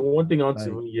 One thing I want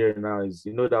to hear now is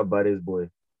that baddest boy.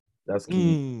 That's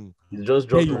key. He just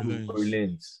dropped Tory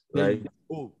Lanez, right?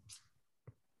 Oh,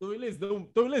 Tory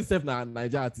Lanez self now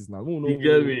Nigeria artist now. You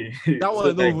get me? That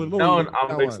one,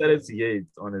 I'm excited to hear it,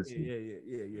 honestly.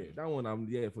 Yeah. That one,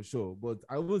 I'm for sure. But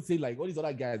I would say like all these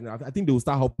other guys now, I think they will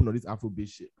start hopping on this Afrobeat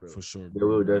shit, bro. For sure, bro. They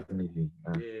will definitely.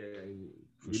 Yeah.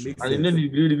 And the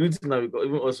good thing now, because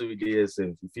even also with the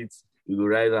ASF, if we go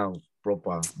right down,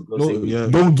 proper. Because No, yeah.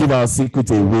 don't give our secret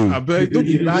away. I beg. Don't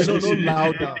be loud, don't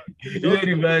louder. You know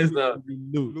the guys now.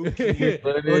 No.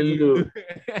 Hello.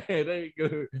 There you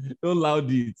go. Don't loud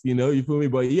it, you feel me?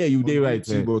 But yeah, you did right,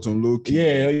 man. But on low key.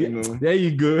 Yeah, you know. there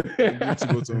you go. But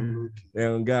on low key. Yeah,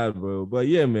 on God, bro. But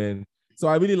yeah, man. So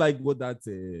I really like what that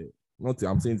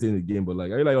I'm saying in the game, but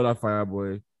like I really like all that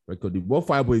Fireboy record. What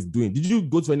Fireboy is doing. Did you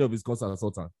go to any of his concerts,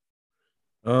 Sultan?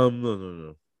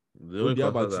 No. The only yeah,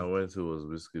 but concert I went to was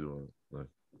Wizkid one. Like,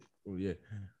 Oh yeah.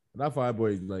 That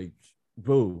Fireboy is like,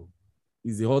 bro,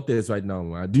 he's the hottest right now,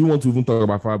 man. Do you want to even talk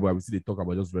about Fireboy? We see they talk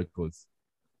about just records.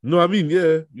 no, I mean,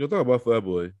 yeah, you're talking about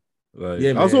Fireboy. Like,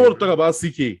 Yeah, I also man. want to talk about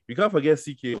CK. We can't forget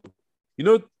CK. You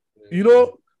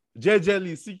know,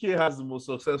 JJ CK has the most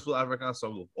successful African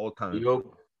song of all time.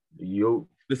 Yo.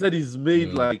 They said he's made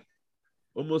like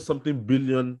almost something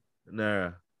billion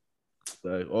naira,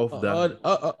 like off that.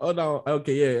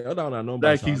 Okay, yeah. Hold on, number.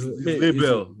 Like his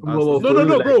label. No,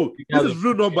 No, bro. like, This is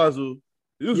real numbers, oh.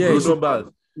 This is Yeah, real it's-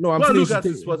 numbers. No, I'm Go and saying look at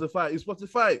you his should take- Spotify. It's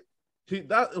Spotify.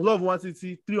 That Love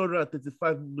 160,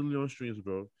 335 million streams,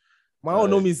 bro. My own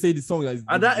know me say the song is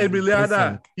And that the best Emiliana,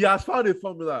 song. he has found a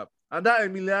formula. And that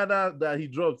Emiliana that he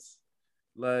dropped,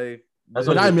 like That's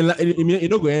So what that you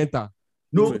don't go enter.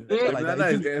 No, Like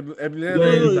that.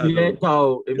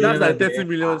 Emiliana that's like 30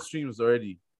 million streams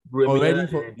already. Already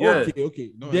for Yeah.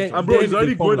 okay. No, Then, And bro, then he's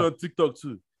already the going formula. on TikTok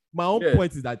too. My own Yeah.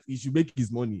 point is that he should make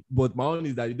his money, but my own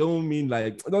is that it don't mean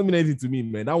anything to me,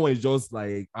 man. That one is just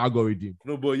like algorithm.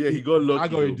 No, but yeah, he got lucky,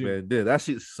 Algorithm. though, man. Yeah, that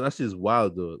shit's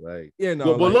wild though. Like, Yeah, no.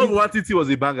 but like, Love 160 was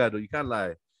a banger though. You can't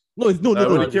lie. no, it's no. Like,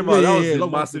 when it came out, that was a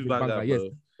Love massive 160 banger, Yes,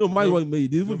 bro. no, mine No, was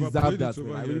made. They even they deserve overplayed that. it Man.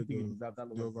 over I really here, think they though. deserve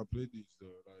that. They overplayed it though.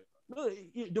 Like, No,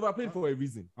 they overplayed for a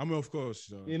reason. I mean, of course.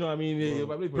 You know what I mean? They well,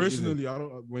 overplayed for a reason. personally, I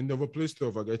don't. When they overplay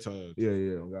stuff, I get tired. Yeah.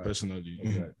 Oh God. Personally.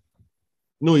 Oh God.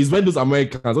 No, it's when those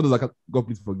Americans, all those God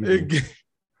please forgive me.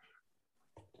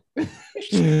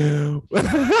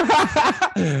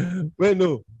 Wait,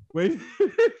 no. Wait. Wait.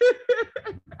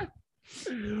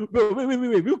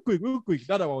 Real quick.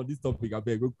 Now that I'm on this topic, I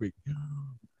beg, real quick.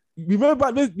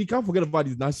 Remember, we can't forget about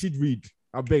this Nasheed Reed.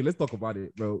 I beg, let's talk about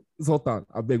it, bro. Sultan,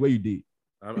 I beg, where you did?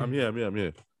 I'm here.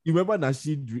 You remember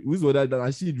Nasheed Reed? Who's that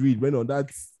Nasheed Reed went on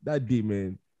that day,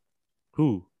 man?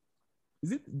 Who?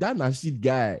 Is it that Nasheed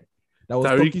guy that was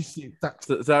Tariq. talking shit?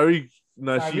 Tariq Tariq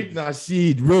Nasheed.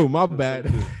 Nasheed, bro, my bad.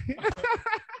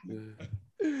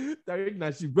 Tariq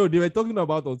Nasheed, bro, they were talking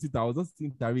about on Twitter. I was just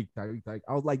seeing Tariq.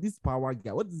 I was like, this power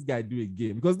guy, what does this guy do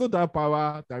again? Because not that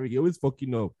power, Tariq, he always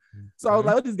fucking up. So I was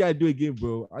like, what does this guy do again,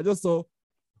 bro? I just saw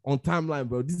on timeline,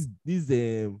 bro, these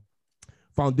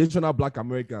foundational Black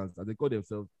Americans, as they call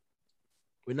themselves,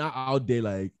 we're now out there,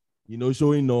 like,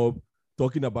 showing up,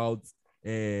 talking about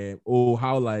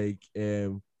how like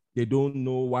they don't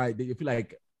know why they feel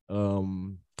like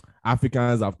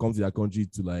Africans have come to their country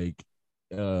to like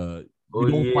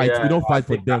we don't fight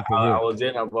for them. I was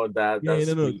saying about that.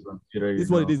 Yeah, no. This is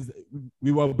what it is. is.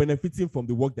 We were benefiting from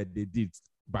the work that they did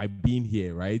by being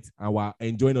here, right? And we're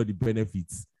enjoying all the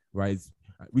benefits, right?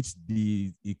 Which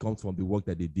it comes from the work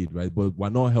that they did, right? But we're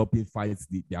not helping fight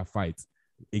their fight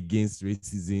against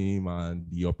racism and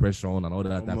the oppression and all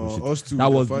that type of shit. Us too, That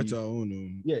we was fight the- our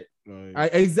own. Yeah.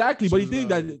 Like, Exactly, but you So think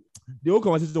like- that the whole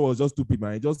conversation was just stupid,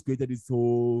 man. It just created this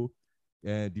whole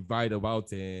divide about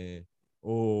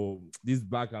this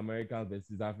Black American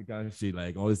versus African shit,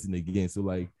 like all this thing again. So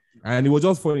like, and it was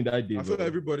just funny that day. I feel bro. like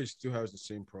everybody still has the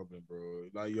same problem, bro.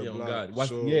 Like you're Yeah, on black, God. What-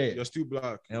 so yeah. you're still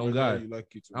black. And on whether God. you like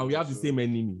it or And we not, have the so same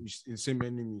enemy. the same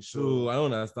enemy. So So I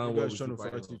don't understand you what guys we trying to should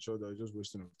fight fight each other, it's just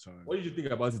wasting of time. What did you think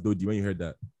about it, Dodi, when you heard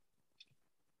that?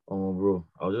 Oh, bro,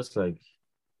 I was just like,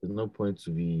 there's no point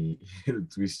to be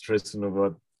stressing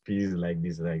about peace like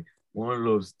this. Like, one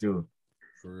love still.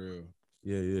 For real.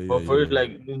 Yeah. But for it,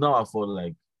 like, it's not our fault.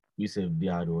 Like, we said, be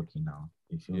hardworking now.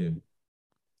 You feel Yeah. me?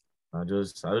 I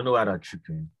don't know why that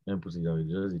tripping. Let me put it that way.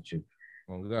 Just a trip.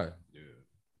 On God.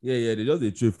 Yeah. Yeah, they just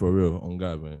a trip for real. On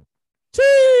God, man.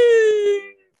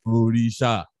 Chee!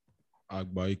 Orisha.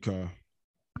 Agbaika.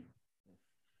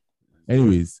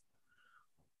 Anyways,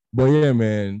 but yeah,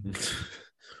 man,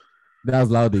 that's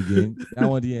loud again. That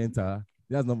one didn't enter.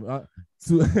 That's number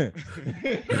two.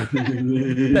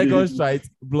 Second strike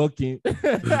blocking. Let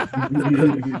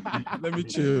me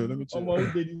chill. Omo,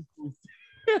 who did this post?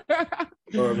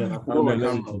 Sorry, man. I found Oh, my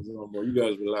man, camera was on, bro. You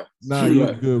guys relax. Nah,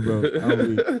 you good, bro. I'm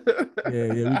with.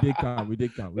 Yeah, we did calm. We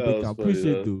did calm. That was funny,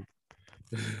 Appreciate though.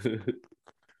 too.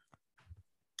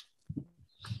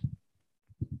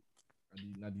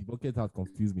 Now the bucket has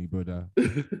confused me, brother.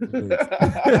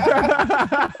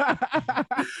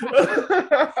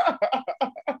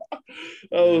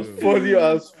 That was funny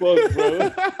as fuck,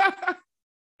 bro.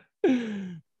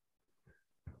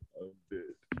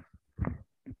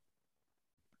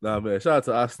 Nah, man. Shout out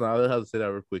to Arsenal. I have to say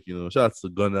that real quick. Shout out to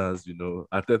Gunners.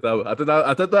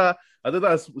 Arteta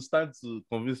is starting to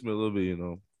convince me a little bit.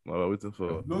 While we're waiting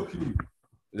for.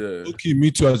 Yeah. Okay,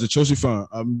 me too. As a Chelsea fan,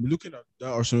 I'm looking at that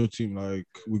Arsenal team like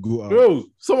we go out. Bro,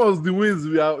 some of the wins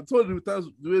some of the times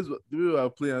the way we are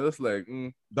playing, I'm just like,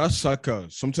 That's Saka.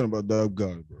 Something about that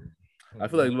guy, bro. I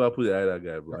feel like Liverpool they hired that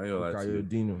guy, bro. I ain't gonna lie to you.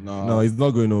 Dino. Nah. No, he's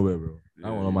not going nowhere, bro. Yeah,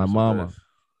 I want on my mama. surprised.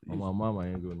 On my mama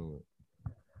ain't going nowhere.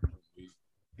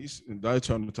 He's that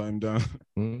trying to time down.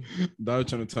 That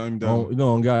trying to time down.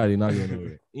 On God, he's not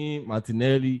going nowhere.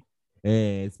 Martinelli,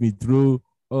 Smith Rowe,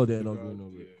 they're not going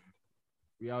nowhere.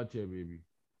 We out here, baby.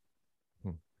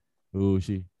 Oh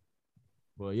shit.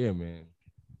 But yeah, man.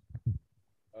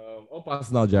 Up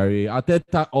Arsenal, Jerry.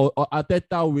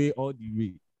 Arteta way all the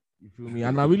way. You feel me?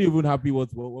 And I'm really even happy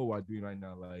what we're doing right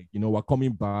now. Like, we're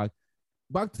coming back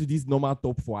to this normal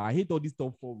top 4. I hate all these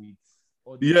top 4 weeks.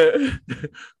 Yeah,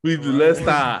 with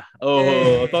Leicester.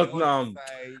 Tottenham.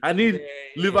 I need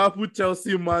Liverpool,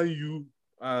 Chelsea, Man U,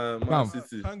 Man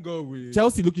City. Can't go with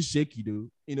Chelsea looking shaky, though.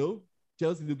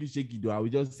 I will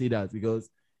just say that because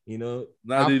they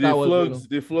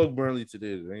flogged Burnley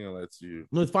today. I ain't gonna lie to you.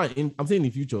 No, it's fine. I'm saying in the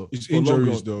future. It's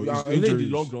injuries, though. It's Injuries. in the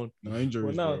long run. No injuries,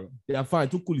 But now bro. they are fine.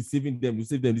 Tuchel is saving them. You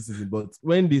save them this season. But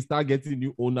when they start getting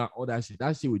new owner, all that shit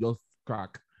will just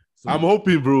crack. So, I'm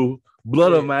hoping, bro.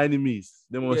 Blood of my enemies.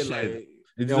 They must yeah, shed.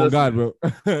 like, oh God, bro.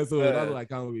 So that's what I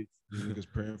can't wait. These niggas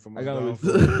praying for my I can't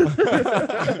downfall.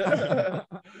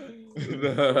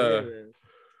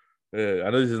 Yeah, I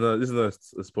know this is not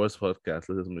a sports podcast.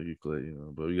 Let's just make it clear,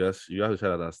 But you guys should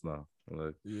shout out us now.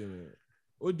 Like, Yeah, man.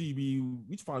 ODB,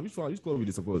 which club will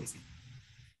they support?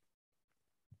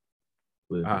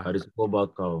 I just go back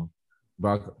out.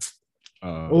 Back.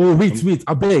 Wait,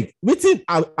 I beg. Waiting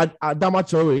Adama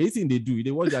Traore. Anything they do,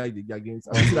 they watch their games.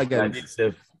 I see that guy.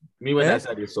 Me when I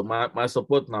said this, so my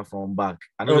support now from back.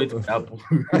 I know it happen.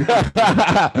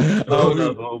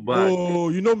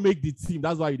 Make the team.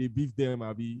 That's why they beat them,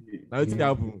 Abi. Now it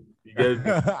happen. You get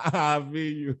me? I feel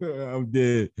you. I'm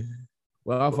dead.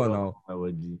 Well, how far now?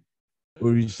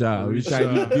 Orisha, in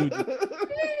the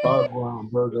building.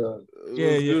 Brother.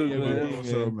 Yeah,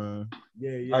 What's up, man?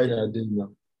 Yeah. I did now.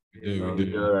 Yeah, we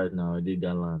did. Right now, they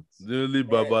gallant. the only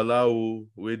Babalawo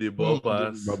where they ball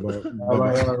pass.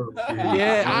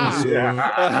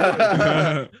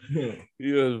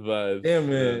 He was bad. Yeah,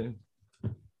 man.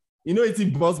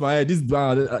 It bust my head. This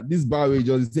bar way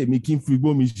just say making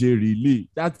football Michel relay.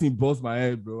 That thing bust my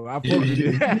head, bro. I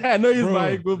know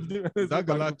it's Bro, my That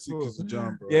Galactic is a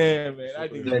jam, bro. Yeah, man. I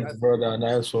think Thanks, brother.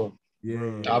 Nice one.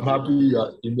 yeah. I'm happy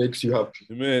it makes you happy.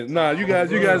 Man, nah, you guys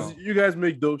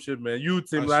make dope shit, man. You,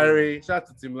 Tim Larry. Shout out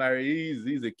to Tim Larry.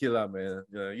 He's a killer, man.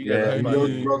 You guys And are you fine.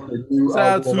 just dropped a new Shout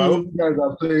out album. I to- hope you guys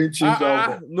are playing Chiefs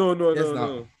album. No. Yes,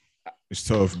 now. It's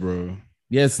tough, bro.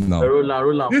 Yes, no.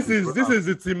 Roland. This is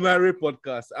the Tim Larry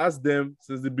podcast. Ask them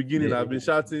since the beginning. I've been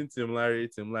shouting Tim Larry.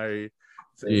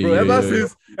 Yeah, Bro,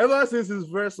 ever since his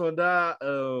verse on that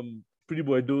Pretty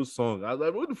Boy Doe song, I was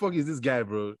like, what the fuck is this guy,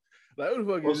 bro? Like, who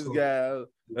the fuck is this guy?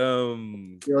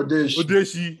 Your dish.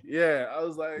 Odeshi. Yeah, I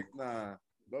was like, nah.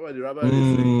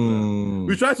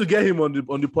 We tried to get him on the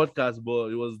podcast, but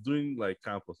he was doing like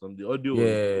camp or something. The audio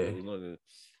was not good.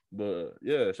 But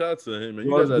yeah, shout out to him. And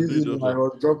you guys are doing dope. I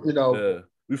was dropping out. Yeah.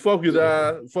 We fuck with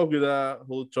that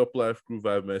whole Chop Life crew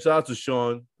vibe, man. Shout out to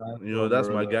Sean. That's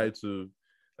my guy too.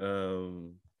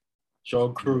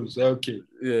 Sean Cruz. Okay.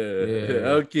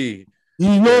 Yeah. Okay.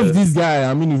 He loves this guy.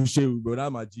 I mean, bro.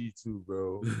 That's my G too,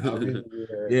 bro.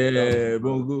 Yeah,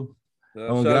 Bongo.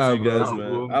 Shout out to you guys,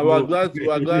 man. And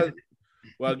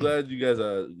we're glad you guys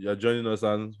are joining us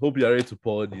and hope you are ready to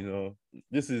pod.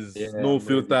 This is no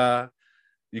filter.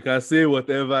 You can say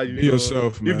whatever you Be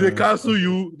yourself, man. If they cancel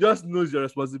you, just know it's your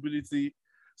responsibility.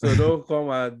 So don't come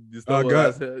and disturb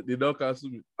us. They don't cancel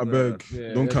me. I beg.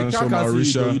 Yeah. Don't They cancel can't cancel you,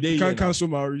 though. Marisha. You dey You can't here cancel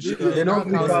Marisha. They don't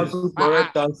cancel. cancel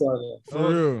correct answer. For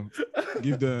real.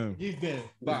 Give them. Give them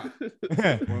back.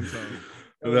 One time.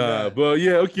 Nah, but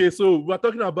yeah, okay. So we're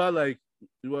talking about we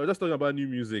were just talking about new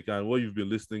music and what you've been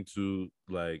listening to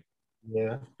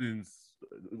Yeah. since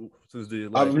the.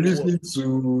 I'm listening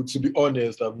to be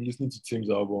honest, I'm listening to Tim's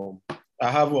album. I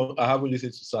haven't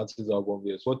listened to Santi's album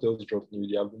yet. What else dropped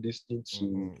newly? I've been listening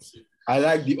to. I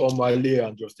like the Omale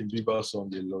and Justin Bieber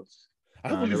song a lot. I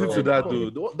haven't listened to that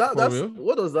though. That's real?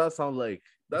 what does that sound like?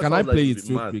 That Can I sounds like play to it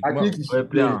be real mad. quick? I think you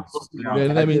should play it.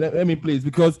 Yeah, let me play it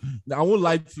because I won't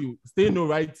lie to you. Stay no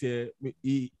right here.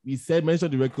 He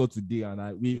mentioned the record today, and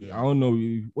I don't know.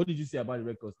 What did you say about the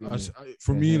record?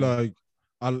 For me, like,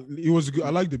 it was good. I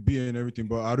like the beat and everything,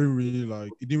 but I didn't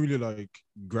really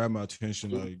grab my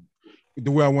attention like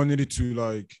the way I wanted it to.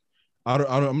 Like,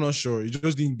 I'm not sure. It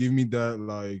just didn't give me that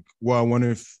like what I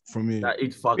wanted from it. That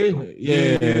it factor.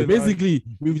 Yeah, basically,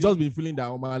 we've just been feeling that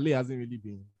Omale hasn't really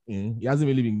been. He hasn't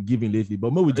really been giving lately.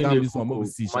 But Mo will jam this one. Mo will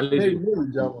see.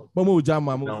 Mo will jam.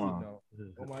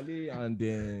 Omale and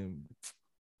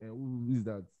who is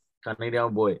that?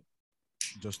 Canadian boy.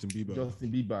 Justin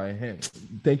Bieber.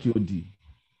 Thank you, OD.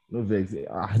 No vex.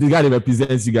 This guy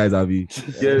represents you guys, Abby.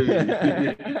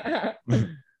 Yeah.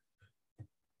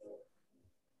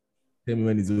 Tell me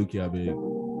when it's okay, Abby.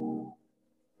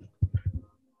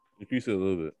 Increase it a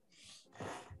little bit.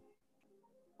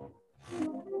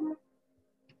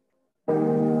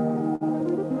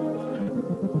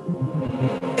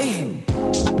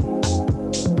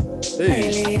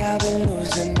 Lately I've been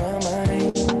losing my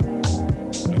mind.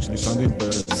 Actually sounded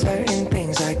better. Certain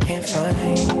things I can't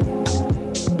find.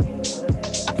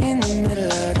 In the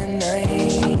middle of the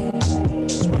night,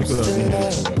 still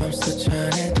up, I'm still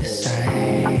trying to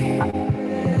decide.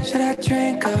 Should I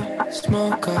drink up,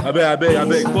 smoke up? I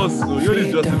beg. Pause. You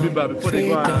this Justin Bieber before they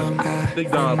go and take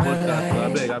down our podcast. I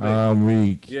beg. I'm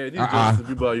weak. Yeah, this Justin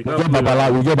Bieber. You We can't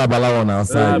get Babalawo on our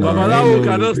side. now. Babalawo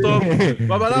cannot stop.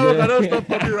 Babalawo cannot stop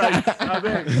copyright. I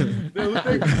beg. They will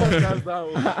take the podcast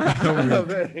down. I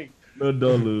beg. No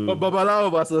dollar. But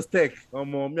Babalawo versus Tech.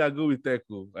 Me, I go with Tech.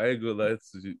 I ain't gonna lie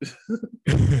to you.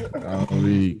 I'm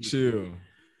weak. Chill.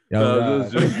 Nah,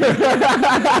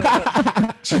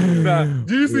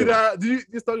 do you see that?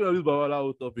 Just talking about this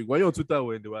Babalawo topic. When you're on Twitter,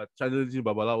 when they were challenging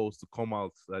Babalawos to come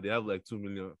out, that they have like 2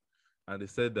 million, and they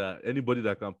said that anybody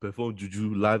that can perform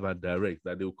juju live and direct,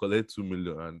 that they will collect 2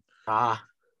 million. And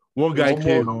one guy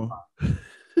came.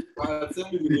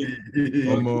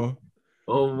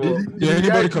 Did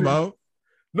anybody come out?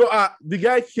 No, the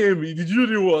guy came. Did you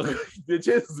really work? They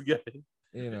chased the guy.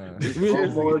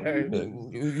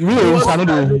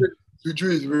 Juju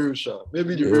is real sharp.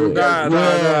 Maybe the Nah,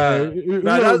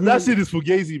 real. that shit is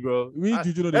fugazi, bro.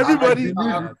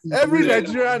 Every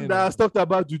Nigerian that has talked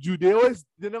about Juju,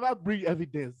 they never bring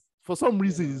evidence. For some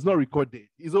reason, it's not recorded.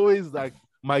 It's always like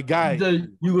my guy.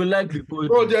 You will like the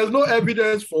Bro, there's no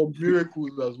evidence for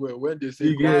miracles as well when they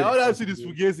say all that shit is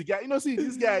fugazi, guy. See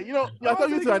this guy. You're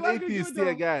talking to an atheist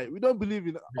here, guy. We don't believe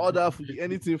in all that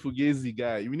anything fugazi,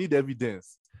 guy. We need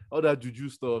evidence. All that juju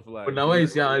stuff, like. But now when you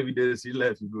see how evidence he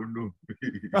left, you don't know.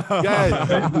 Guys,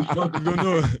 you don't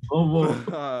know.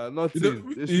 Nothing.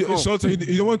 You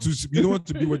don't want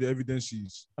to be where the evidence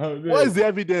is. What is the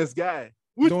evidence, guy?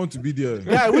 You don't want to be there.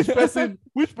 Yeah, which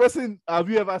person have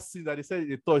you ever seen that they said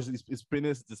they touched his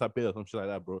penis disappeared or something like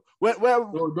that, bro? Where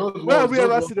have we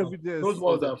ever seen evidence? Those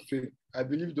ones are fake. I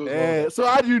believe those ones. So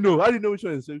how do you know? How do you know which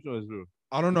one is real?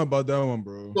 I don't know about that one,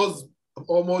 bro. Because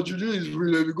Juju is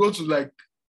real. If you go to like,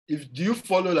 do you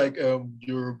follow like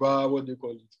Yoruba, what they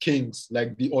call it, kings,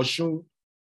 like the Oshun?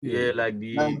 Yeah, like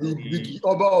the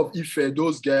Oba of Ife,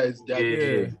 those guys, that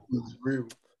is real.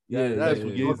 Yeah, that's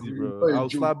fugazi, bro. I'll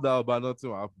slap that, but nothing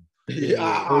will happen.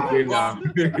 Yeah. Okay, now.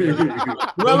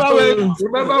 Remember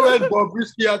when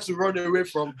Bobrisky had to run away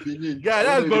from Benin? Yeah,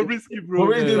 that's Bobrisky, bro.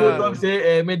 Bobrisky will talk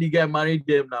say, "May the guy marry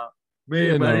them now.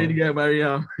 May marry the guy marry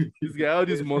him." This guy, all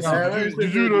this muscle.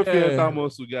 Juju don't fear that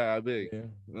muscle, guy. I beg.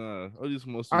 All this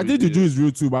muscle. I think Juju is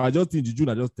real too, but I just think Juju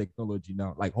is just technology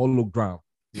now, like hologram.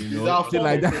 You know, shit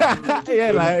like that.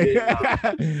 Yeah,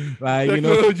 like you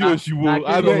know,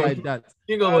 like that.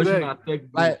 Think of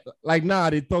like now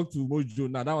they talk to Mojo.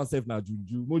 Now that one safe now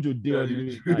Juju. Mojo day all the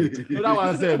way. So that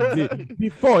one safe day.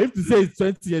 Before, if to say it's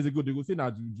 20 years ago, they go say now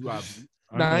Juju.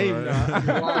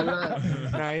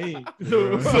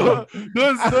 So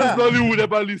those Nollywood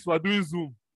ever list for doing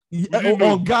Zoom.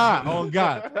 On guard.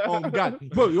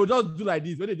 Bro, you just do like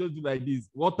this. When they just do like this,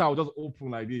 water will just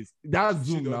open like this. That's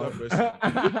Zoom now.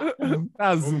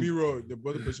 That's Zoom. Mirror, the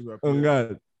body person. On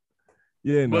guard.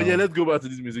 Yeah, but yeah, let's go back to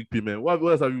this music, man. What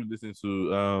else have you listened to?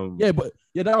 That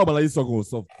Obalai song was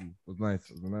soft too. It was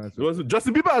nice.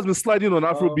 Justin Bieber has been sliding on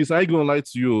Afrobeats. I ain't gonna lie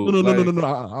to you. No.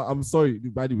 I'm sorry.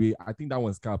 By the way, I think that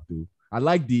one's capped too. I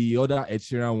like the other Ed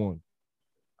Sheeran one.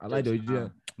 I like the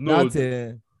original.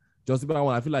 Justin Bieber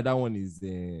one. I feel like that one is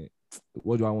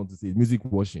what do I want to say? Music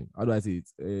washing. How do I say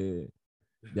it?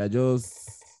 They're just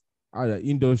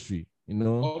industry, you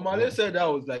know. Omale said that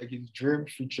was like his dream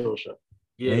feature.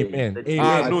 Yeah, amen.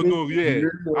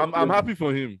 I'm happy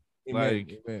for him. Amen.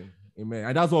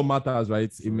 And that's what matters,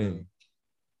 right? Amen.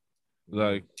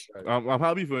 Like, I'm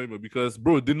happy for him because,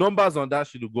 bro, the numbers on that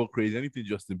shit will go crazy. Anything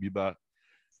Justin Bieber.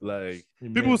 Like,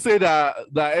 people say that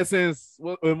Essence,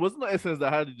 wasn't the Essence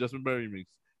that had the Justin Bieber remix?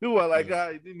 People were like,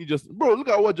 didn't he just, bro, look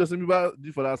at what Justin Bieber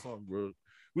did for that song, bro.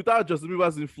 Without Justin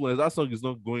Bieber's influence, that song is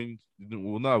not going,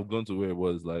 will not have gone to where it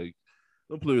was. Like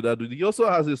Don't play with that dude. He also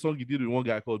has a song he did with one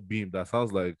guy called Beam that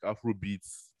sounds like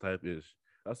Afrobeats type-ish.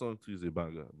 That song too is a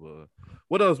banger. But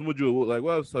what else, Mojo? Like,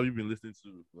 what else have you been listening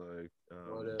to? Like,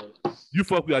 What else? you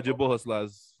fuck with Ajebo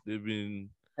Hustlers. They've been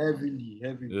Heavily.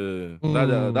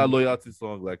 that loyalty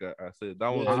song. Like I said, that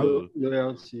one.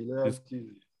 Loyalty.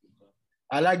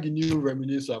 I like the new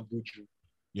Reminisce and Buju.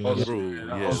 Oh, bro,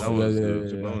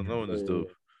 that one is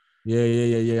dope.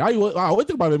 Yeah. What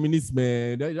think about Reminisce,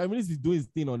 man? Reminisce is doing his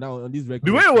thing on this record.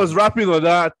 The way it was rapping on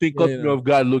that thing caught me off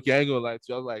guard. Look, I ain't gonna lie to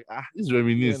you. I was like, this is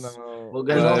Reminisce. Well,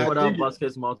 guys, don't put that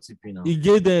basket mouth TP now. He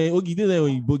gave them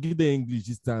English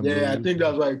this time. Yeah, bro. I think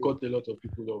that's why it caught a lot of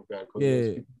people off guard.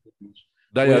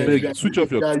 Switch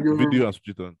off your video and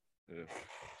switch it on. Yeah.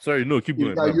 Sorry, no, keep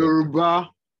going. If Yoruba,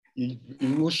 it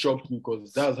won't shock you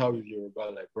because that's how it's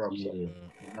Yoruba, like rap.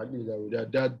 I think that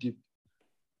that deep.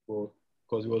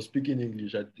 Because he was speaking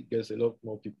English, I guess a lot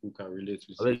more people can relate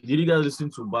to it. Did you guys listen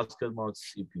to Basket Mouth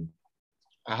EP?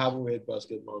 I haven't heard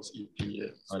Basket Mouth EP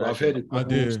yet. Oh, I've heard I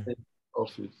did.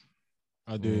 of it.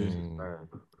 I did.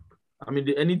 I mean,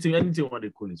 anything what they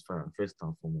call is fine. First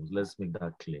and foremost, let's make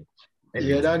that clear.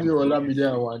 Yeah, that new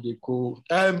Olamide one they call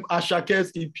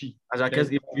Ashake's EP. Ashake's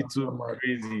EP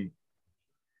too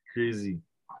crazy.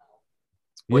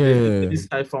 But Yeah. this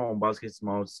cipher on Basket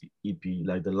Mouth EP,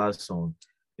 like the last song,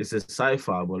 it's a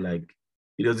cipher, but like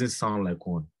it doesn't sound like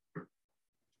one.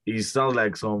 It sounds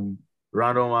like some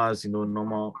random ass,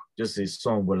 normal, just a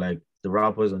song, but like the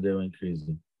rappers on there went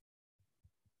crazy.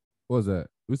 What was that?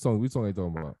 Which song are you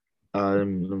talking about? Let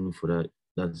me look for that.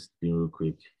 That's been real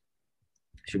quick.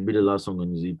 Should be the last song on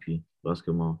his EP,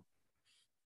 Basketball.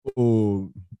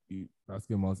 Oh,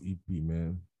 Basketball's EP,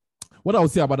 man. What I would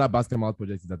say about that Basketball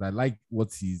project is that I like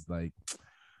what he's like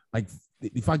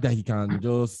the fact that he can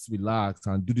just relax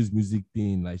and do this music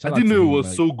thing. Like, I didn't know it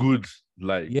was so good.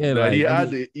 Like, like, he had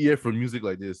the ear for music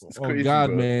like this. It's crazy, God,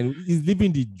 bro. man, he's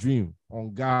living the dream.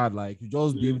 On God, like you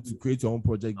just be able to create your own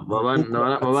project.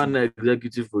 Baba,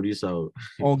 executive producer.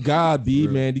 On God,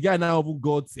 man, the guy now even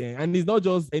got and he's not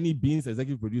just any beans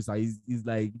executive producer. He's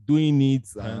like doing it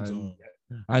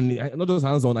and not just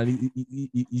hands on, and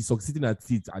he's succeeding at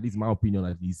it. At least my opinion,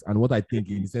 at least, and what I think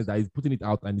in the sense that he's putting it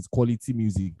out and it's quality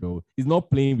music, bro. He's not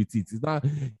playing with it.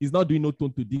 He's not doing no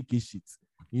tone to DK shit.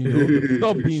 He's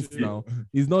not beans now.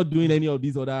 He's not doing any of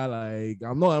these other like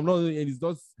I'm not. And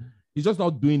he's just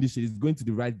not doing this shit. He's going to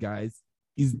the right guys.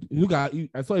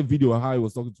 I saw a video of how he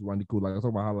was talking to Wandiko. Like I was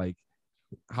talking about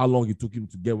how long it took him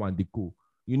to get Wandiko.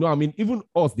 I mean, even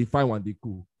us, they find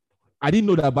Wandiko. I didn't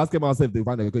know that Basketball self they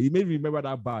find that because it made me remember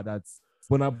that bar that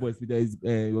Burna Boy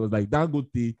it was like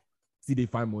Dangote see they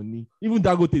find money. Even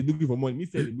Dangote is looking for money. Me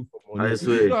say they look for money. I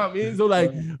swear. You know what I mean? So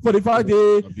like for the fact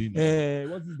they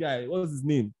what's this guy? What's his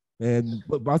name? And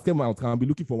Basketball can be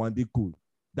looking for one day code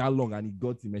that long and he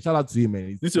got him. Man. Shout out to him,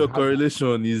 man. This your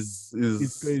correlation is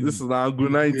crazy. This is now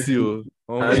good 90.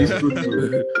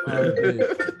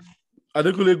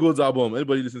 Adekunle Gold's album.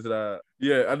 Anybody listen to that?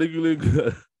 Yeah,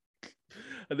 Adekunle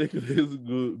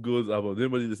Gold's album.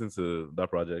 Anybody listen to that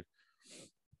project?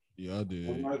 Yeah, I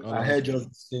did. I heard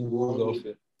just singles off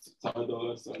it.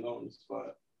 $10, so no, it's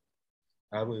fine.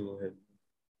 I haven't even heard.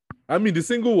 I mean, the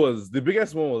single was the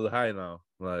biggest one was High Now.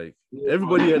 Like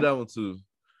everybody heard that one too.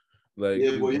 Like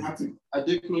but you have to. I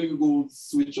think go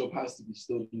switch up has to be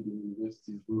studied in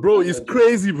university, bro. It's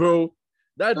crazy, bro.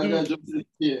 That dude,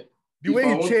 the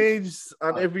way he changed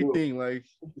and everything, like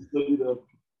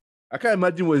I can't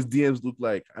imagine what his DMs look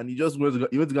like, and he just went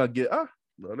to get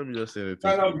No, let me just say it.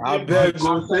 I beg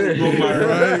go say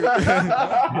right.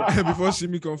 Before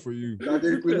Shimi come for you. I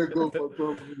think we're gonna go for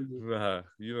trouble.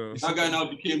 That guy now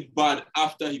became bad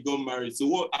after he got married. So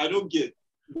what? I don't get.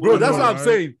 Bro, that's what I'm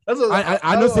saying. That's what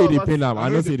I don't say they pay now. I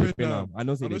don't say they pay now. I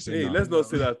don't say they pay Hey, let's not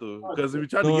say that though, because if we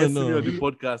try to get Simi on the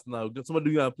podcast now,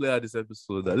 somebody gonna play out this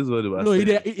episode. That is what they were. No,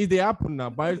 if they happen now,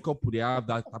 married couple they have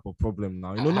that type of problem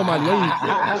now. Normally.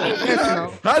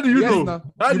 How do you know?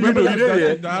 How do you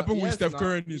know? That happened with Steph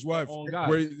Curry and his wife. Bro,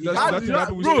 this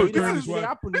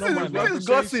is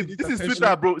gossip. This is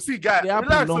Twitter, bro. See, guy,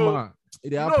 relax.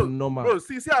 It happened normal. Bro,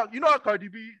 see how Cardi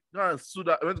B went to sue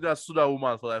that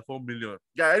woman for like $4 million.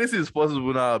 Yeah, anything is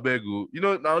possible now, Bego.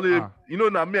 Now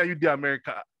me and you the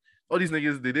America. All these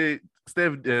niggas, they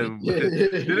Steph they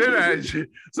didn't.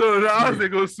 So now they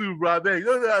go sue, bro. I beg. You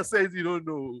know that says you don't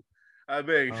know. I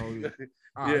beg.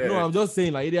 No, I'm just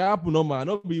saying like it happened normal.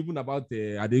 Not be even about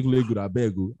Adekunle Gold, I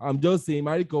beg. I'm just saying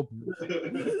married couple.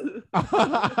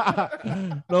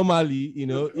 Normally,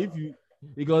 if you.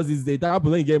 Because it's the type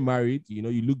of when you get married, you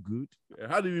look good.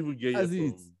 How do you even get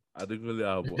it? I think really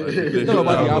album.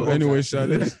 Anyway, Sha,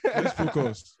 let's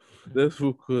focus. Let's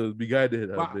focus. Be guided,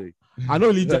 I think. I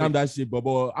know he jammed that shit, but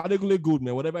Adekunle Gold,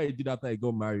 man, whatever he did after he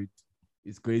got married,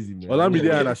 it's crazy, man.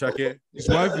 Olamide and Ashake. His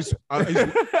wife is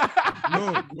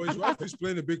no, but his wife is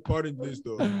playing a big part in this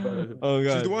though. Oh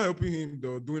god, she's the one helping him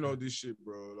though, doing all this shit,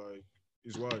 bro. Like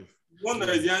his wife. One that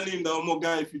is yarning him that more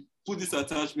guy, if you put this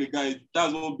attachment, guy,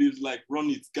 that's what babes like. Run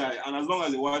it, guy. And as long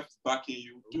as the wife is backing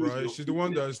you, right? She's the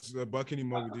one that's backing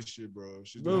him up with this shit, bro.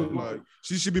 She's the one, like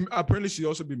she should be. Apparently, she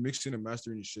also be mixing and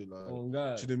mastering his shit.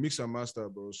 Like she did mix and master,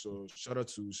 bro. So shout out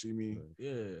to Simi.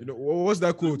 Yeah, you know what's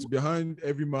that quote? Behind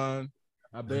every man.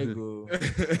 I beg you. I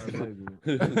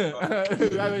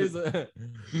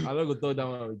don't go talk that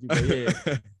one with you, but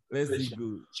yeah, let's see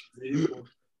good.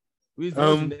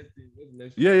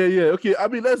 Yeah. Okay, I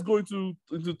mean, let's go into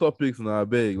topics now. I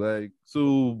beg, like,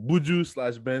 so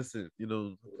Buju / Benson, you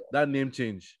know, that name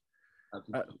change.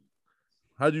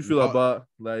 How do you feel about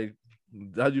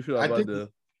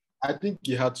I think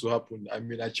it had to happen. I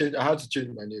mean, I had to change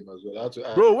my name as well.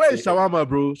 Bro, where is Shawarma,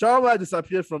 bro? Shawarma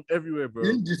disappeared from everywhere, bro. It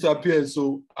didn't disappear,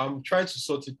 so I'm trying to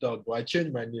sort it out. But I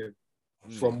changed my name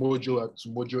from Mojo to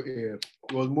Mojo AF.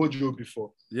 It was Mojo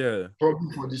before. Yeah.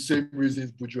 Probably for the same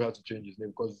reasons Buju had to change his name,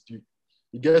 because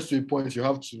it gets to a point you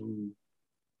have to.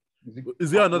 Is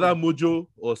there another Mojo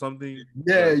or something?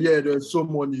 Yeah. There's so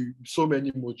many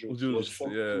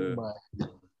Mojos.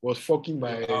 Was fucking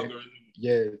my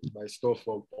my stuff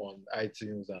up on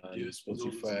iTunes and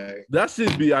Spotify. That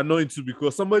should be annoying too,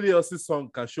 because somebody else's song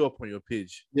can show up on your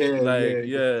page. I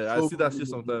see that shit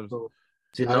sometimes.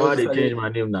 See, now they change my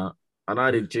name now. And now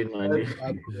they change my name.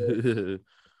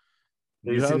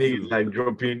 You see niggas like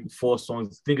dropping 4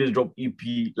 songs. Niggas drop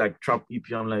EP, like trap EP.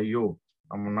 I'm like, yo,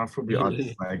 I'm an Afrobeat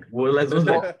artist. Like, well, let's just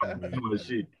like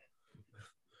shit.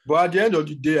 But at the end of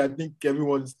the day, I think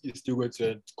everyone is still going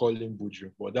to call him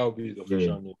Buju, but that will be his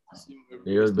official name.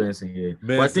 Yeah, Benson, yeah.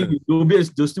 But I think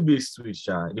there'll still be a switch.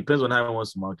 It depends on how he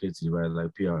wants to market it, right?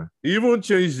 Like PR. He even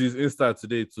changed his Insta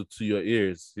today to your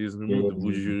ears. He's removed the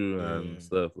Buju and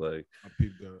stuff like. I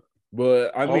picked that.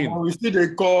 But I mean, we still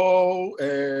they call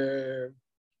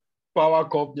power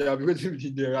company. I'm waiting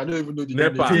with there. I don't even know the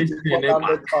name. Nepa.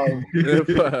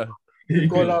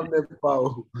 Call them Nepa.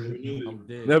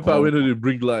 Nepa, we know they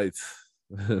bring lights.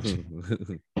 I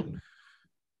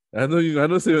know.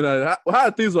 Say that. How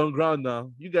are things on ground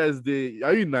now? You guys,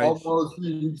 are you nice?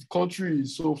 The country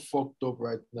is so fucked up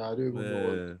right now. I don't even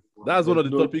know. That's one of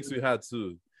the topics we had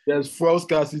too. There's fuel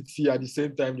scarcity at the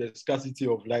same time. There's scarcity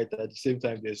of light at the same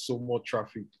time. There's so much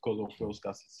traffic because of fuel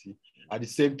scarcity. At the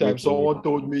same time, someone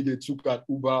told me they took an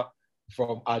Uber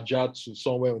from Ajah to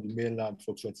somewhere on the mainland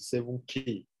for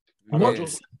 27K. What?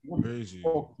 Crazy.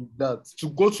 That to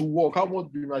go to work, how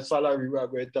much be my salary?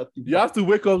 You have to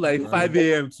wake up like 5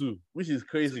 a.m. too, which is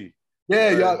crazy.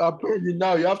 Yeah. Apparently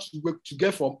now you have to wake to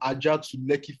get from Ajah to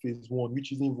Lekki Phase 1,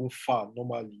 which isn't even far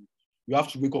normally. You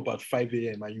have to wake up at 5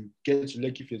 a.m. and you get to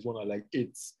Lekki Phase 1 at like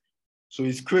 8. So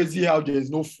it's crazy how there's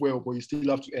no fuel, but you still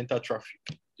have to enter traffic.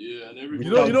 Yeah, and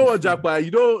you know what, Jackpot?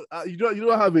 You don't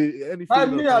have any. I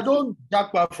mean, I don't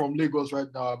Jackpot from Lagos right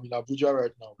now. I'm in Abuja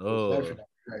right now.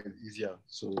 It's easier.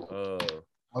 So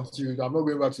I'm not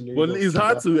going back to Lagos. But it's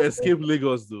hard to escape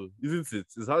Lagos, though, isn't it?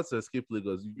 It's hard to escape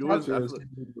Lagos.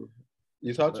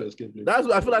 It's hard to escape Lagos.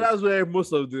 I feel like that's where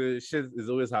most of the shit is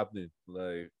always happening.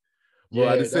 Like. But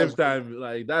at the same time,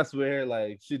 like that's where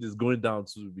like shit is going down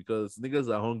too, because niggas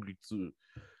are hungry too.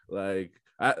 Like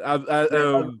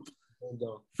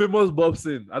famous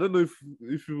Bobson. I don't know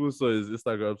if people saw his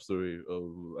Instagram story.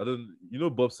 You know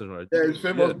Bobson, right? Yeah, it's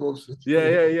famous Bobson.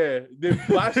 Yeah. They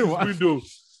bashed his window.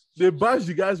 They bashed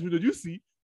the guy's window. You see?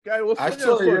 Guy was I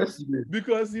saw it yesterday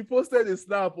because he posted a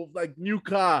snap of like new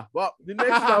car. Well, the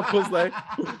next snap was like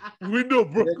window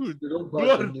broken,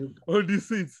 blood on the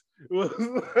seats. It was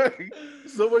like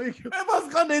somebody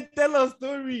was gonna tell a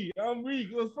story. I'm weak.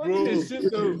 It was funny as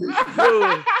shit though.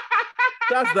 Bro,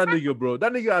 that's that nigga, bro.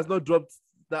 That nigga has not dropped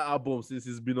that album since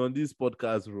he's been on this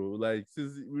podcast, bro. Like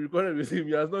since we recorded with him,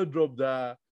 he has not dropped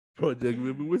that project.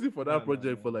 We've been waiting for that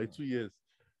project for like 2 years.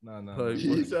 Like,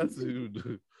 shout to him,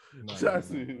 dude. Shout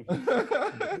to him.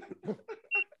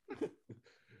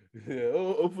 Yeah,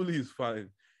 hopefully he's fine.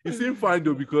 He seemed fine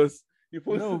though, because he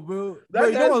posted. No, bro.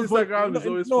 That guy's Instagram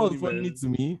is always funny to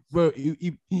me, bro.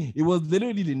 It was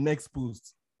literally the next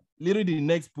post. Literally the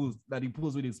next post that he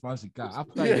posted with his smashed car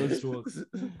after he just showed. So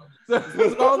I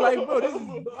was like, bro,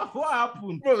 what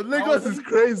happened? Bro, Lagos is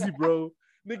crazy, bro.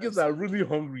 Niggas are really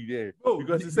hungry there,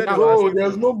 because he said,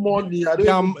 there's no money. They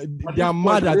are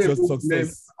mad at your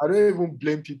success. I don't even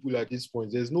blame people at this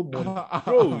point. There's no money.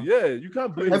 Bro, yeah, you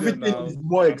can't blame everything them now. Is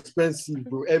more expensive,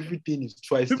 bro. Everything is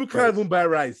twice. People can't even buy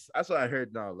rice. That's what I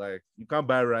heard now. Like, you can't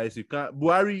buy rice. You can't.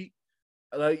 Buhari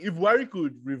like if Wari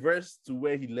could reverse to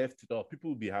where he left it off,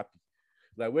 people would be happy.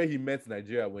 Like where he met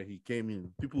Nigeria when he came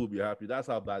in, people will be happy. That's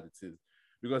how bad it is.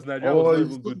 Because Nigeria was not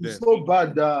even good then. It's so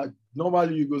bad that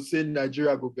normally you go say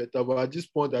Nigeria go better, but at this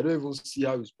point, I don't even see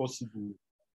how it's possible.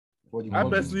 I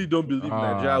personally don't believe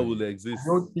Nigeria will exist. I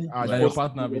don't think your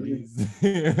partner believes.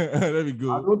 Let me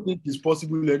go. I don't think it's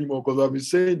possible anymore because I've been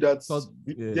saying that.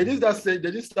 They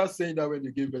didn't start saying that when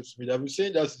they gave birth to me. I've been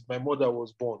saying that since my mother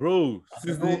was born. Bro,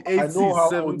 since the 80s,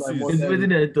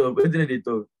 70s. Waiting they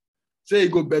talk. Say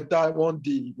it go better one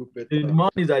day, it go better. The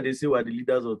mornings that they say we're the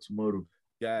leaders of tomorrow.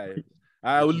 Yeah.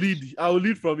 I will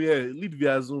lead from here. Lead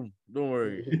via Zoom. Don't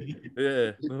worry.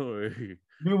 Yeah, don't worry.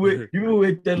 You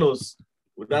will tell us.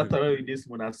 That time with this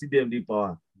one, I see them the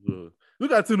power.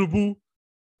 Look at Tinubu.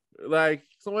 Like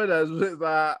someone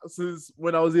that since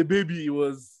when I was a baby, he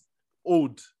was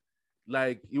old.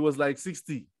 Like he was like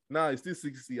 60. Now he's still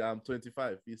 60. I'm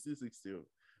 25. He's still 60.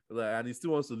 Like, and he still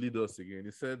wants to lead us again.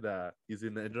 He said that he's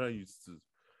in Nigerian youth too.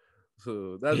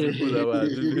 So that's the people that were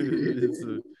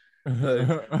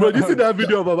bro, you see that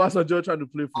video of Obasanjo trying to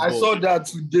play football? I saw that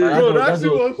today. Bro, that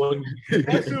shit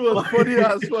was funny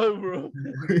as well, bro.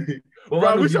 Bro,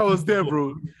 I wish I was there,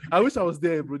 bro.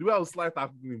 The way I was slide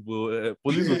tackling, bro.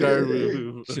 Police will carry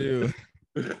me. Chill.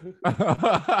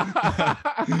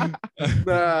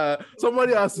 Nah,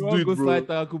 somebody has to do it, bro. Slide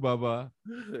tackle, Baba.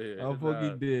 I'm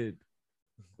fucking dead.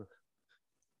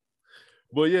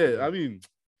 But yeah, I mean,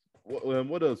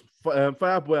 what else?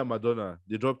 Fireboy and Madonna,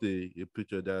 they dropped a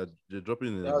picture that they're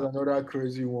dropping. That was another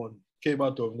crazy one. Came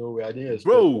out of nowhere. I didn't expect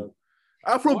bro.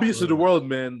 That. Afrobeats to the world,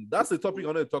 man. That's the topic I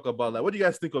want to talk about. Like, what do you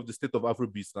guys think of the state of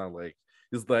Afrobeats now? Like,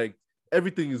 it's like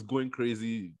everything is going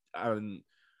crazy, and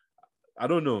I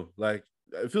don't know. Like,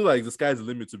 I feel like the sky's the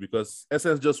limit too because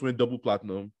Essence just went double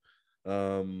platinum.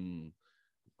 I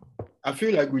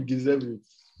feel like we deserve it.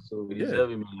 So we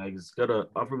deserve it, man. Like it's gotta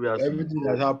everything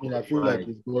that's happening. I feel like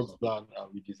it's God's plan,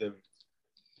 and we deserve it.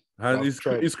 And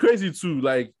it's crazy too.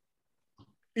 Like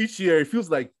each year, it feels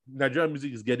like Nigerian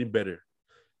music is getting better.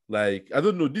 Like I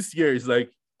don't know, this year is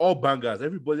like all bangers.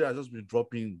 Everybody has just been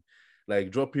dropping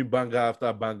banger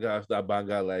after banger after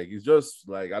banger. Like it's just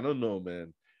like I don't know,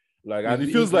 man. Like and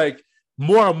it feels like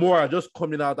more and more are just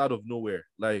coming out of nowhere.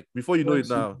 Like before you know it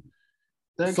now.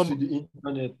 Thanks to the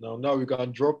internet now we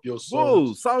can drop your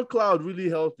songs. Whoa, SoundCloud really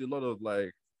helped a lot of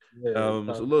like a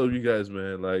lot of you guys,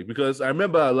 man. Like because I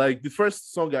remember like the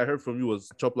first song I heard from you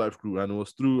was Chop Life Crew, and it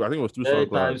was through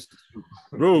SoundCloud.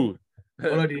 Bro,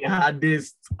 one of the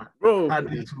hardest, bro.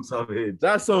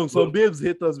 That song, some babes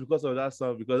hate us because of that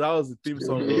song because that was the theme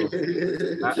song of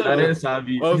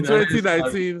 2019,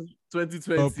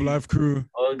 2020. Chop Life Crew.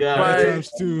 Oh god,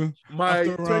 my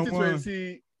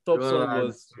 2020. Top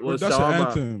song was that's Shawarma. Your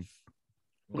anthem.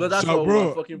 Bro, that's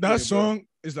that song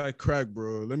is like crack,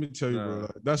 bro. Let me tell you, bro.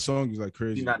 Like, that song is like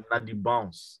crazy. Not the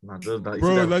bounce.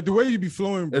 Bro, like the way you be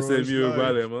flowing, bro.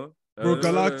 Bro,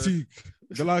 Galactic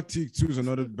 2 is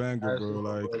another banger, bro.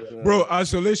 Like, bro,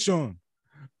 Isolation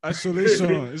is another.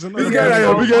 This guy is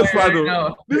your biggest fan,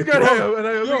 though. This guy is your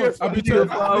biggest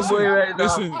fan.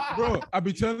 Listen, bro, I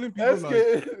be telling people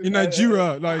like in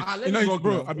Nigeria, like I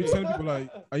be telling people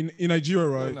like in Nigeria,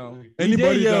 right?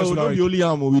 Anybody that's like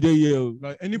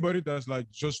anybody that's like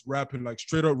just rapping, like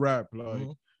straight up rap, like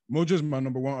Mojo's my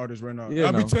number one artist right now.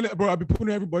 I be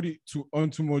putting everybody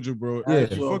onto Mojo, bro. Yeah,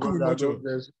 fucking with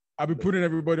Mojo. I be putting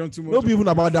everybody onto Mojo. Not even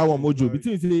about that one, Mojo.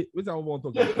 Between say, I want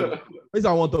to talk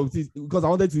because I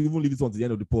wanted to even leave this one to the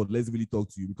end of the pod. Let's really talk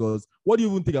to you because what do you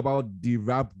even think about the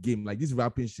rap game, like this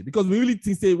rapping shit? Because we really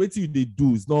think what they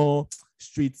do is not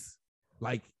straight,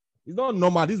 like it's not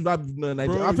normal. This rap,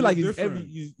 Nigeria, I feel like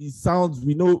it sounds.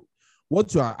 We know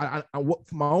what you are. And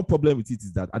what my own problem with it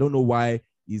is that I don't know why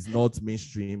it's not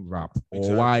mainstream rap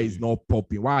or why it's not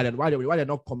popping. Why they're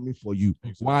not coming for you?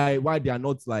 Why they are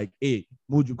not like, hey,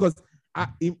 Mojo? Because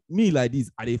me like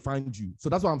this, they find you. So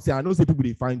that's what I'm saying. I know say people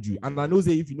they find you, and I know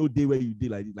say if you know day where you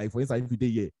did like for instance, if you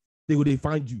did here, they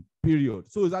find you. Period.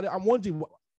 So is that I'm wondering.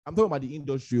 I'm talking about the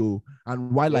industry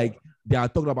and why like they are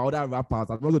talking about other rappers.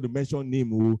 I'm not going to mention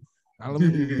name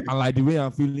and like the way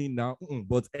I'm feeling now.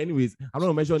 But anyways, I'm not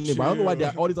going to mention name. But I don't know why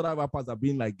all these other rappers are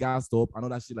being like gassed up and all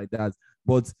that shit like that.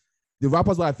 But the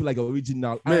rappers what I feel like are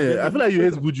original. Man, I feel like you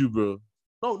hate Buju, bro.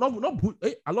 No, not Buju.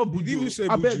 Hey, I love Buju. You say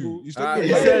I Buju. beg You you.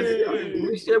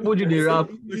 said Buju the rap.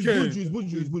 It's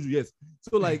Buju, yes.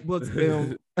 So like, but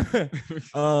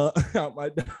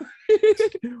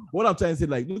what I'm trying to say,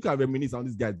 like, look at Reminisce on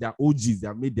these guys. They're OGs. They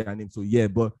have made their name. So yeah,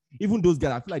 but even those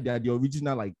guys, I feel like they are the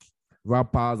original like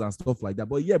rappers and stuff like that.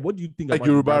 But yeah, what do you think like about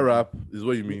Yoruba rap is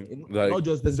what you mean? Like not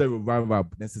just necessarily Yoruba rap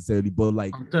necessarily, but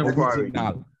like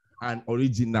original. and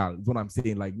original. Is what I'm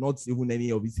saying. Like not even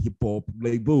any of his hip hop,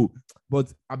 like bro.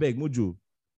 But I beg Mojo.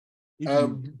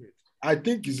 I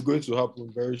think it's going to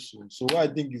happen very soon. So what I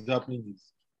think is happening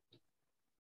is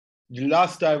the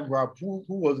last time rap. Who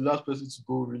was the last person to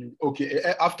go really? Okay,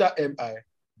 after MI,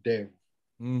 them.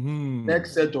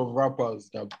 Next set of rappers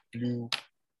that blew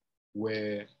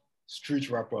were street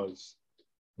rappers,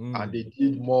 and they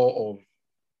did more of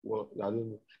I don't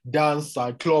know, dance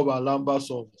and club and lamba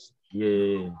songs.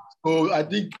 Yeah. So I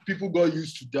think people got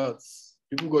used to that.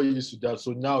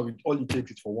 So now all it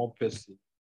takes is for one person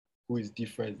who is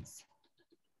different.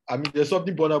 I mean, there's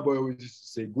something Burna Boy always used to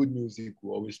say: good music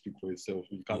will always speak for itself.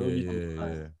 You can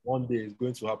only one day it's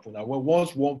going to happen. And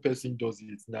once one person does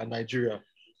it, now Nigeria.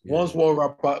 Once one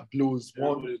rapper blows,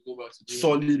 one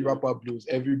solid rapper blows,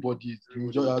 everybody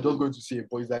are just going to say it,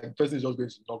 but it's like the person is just going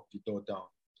to knock the door down.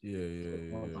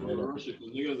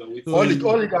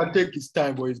 All it can take is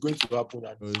time, but it's going to happen,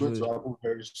 and it's going to happen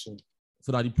very soon.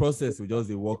 So that the process will just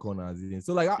work on as in.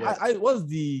 So like, I what's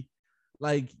the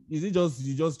like? Is it just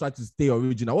you just try to stay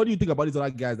original? What do you think about these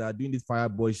other guys that are doing this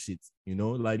Fireboy shit? You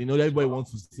know, like everybody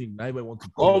wants to sing, everybody wants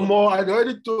to. Oh, more! I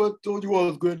already told you what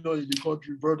was going on in the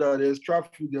country, brother. There's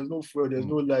traffic, there's no fuel, there's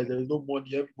no light, there's no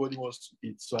money. Everybody wants to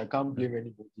eat, so I can't blame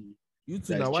anybody. You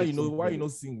too now. Why you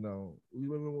not sing now?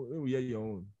 When we hear your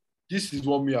own. This is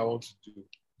what I want to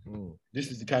do. This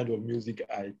is the kind of music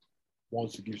I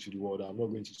want to give to the world. I'm not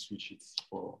going to switch it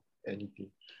for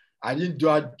anything. I didn't do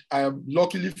it. I am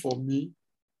luckily for me,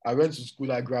 I went to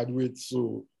school, I graduated,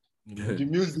 so the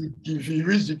music, if you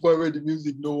reach the point where the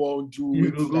music no one do,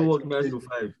 you go work 9 to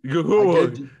 5. You go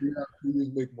work.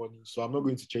 Make money, so I'm not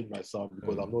going to change my sound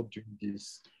because I'm not doing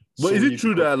this. But is it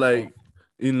true that like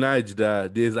in Nigeria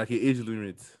that there's like an age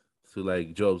limit to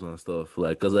like jobs and stuff?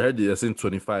 Like, because I heard they're saying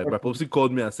 25. My popsy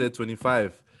called me and said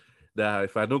 25. That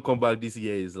if I don't come back this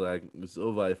year, it's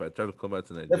over. If I try to come back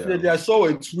to Nigeria, definitely. I saw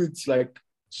a tweet like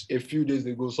a few days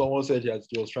ago. Someone said he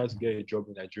was trying to get a job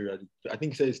in Nigeria. I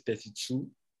think he said he's 32,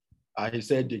 and he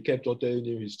said they kept on telling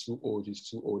him he's too old,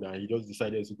 and he just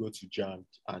decided to go to JAMB,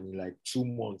 and in like 2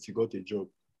 months he got a job.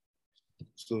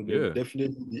 So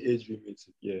definitely the age limit,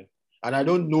 And I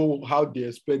don't know how they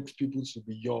expect people to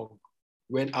be young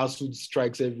when ASUD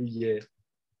strikes every year.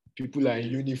 People are in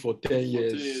uni for 10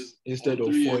 years instead of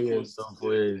 4 years.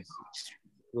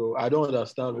 So I don't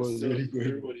understand what's really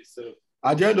going on.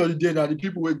 At the end of the day, now the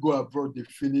people who go abroad, they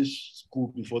finish school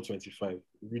before 25.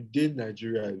 Within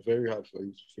Nigeria, it's very hard for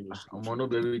you to finish school. I'm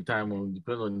not every time,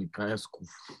 depends on the kind of school.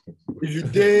 If you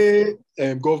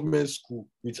did government school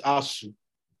with ASU,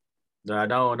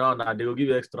 they will give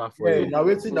you extra for you. Now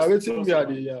waiting me at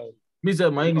the Me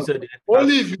said, my English said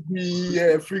only if you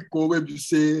be free code where you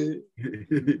say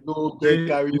no, they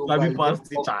carry over. You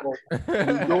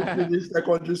don't finish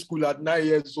secondary school at 9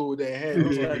 years old.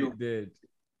 Dead.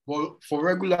 But for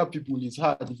regular people, it's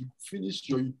hard. If you finish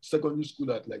your secondary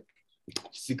school at like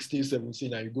 16,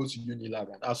 17, and you go to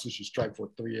Unilab and ASU should strike for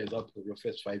 3 years out of your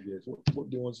first 5 years, what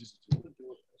they want you to do?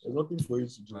 There's nothing for you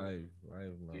to do.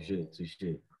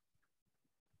 Touché.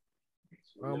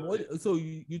 So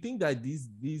you think that the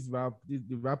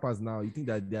rappers now, you think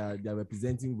that they are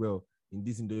representing well in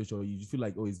this industry, or you just feel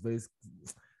like it's very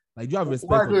like do you have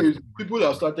respect? People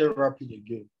have started rapping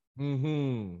again.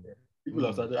 People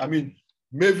have started. I mean,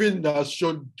 Maven has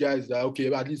shown guys that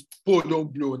okay, at least Poe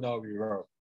don't blow now with rap.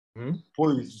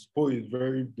 Poe is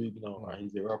very big now, and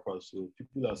he's a rapper. So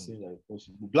people are saying that it's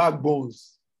possible. Black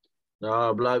Bones.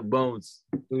 Black Bones.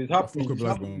 So it's happening.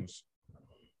 Black Bones.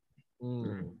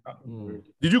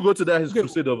 Did you go to that his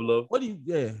Crusade of Love? What do you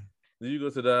Did you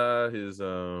go to that his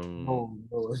No,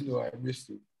 I missed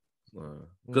it.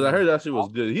 Because I heard that shit was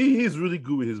good. He's really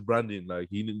good with his branding. Like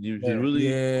he really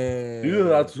you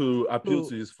know how to appeal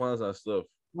to his fans and stuff.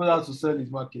 You know how to sell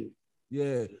his market.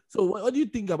 Yeah. So what do you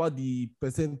think about the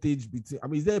percentage between? I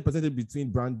mean, is there a percentage between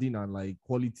branding and like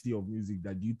quality of music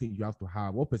that you think you have to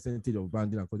have? What percentage of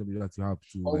branding and quality that you have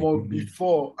to?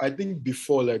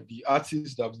 Before like the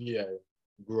artists that I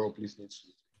grew up listening to,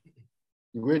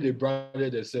 the way they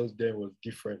branded themselves then was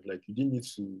different. Like you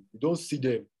don't see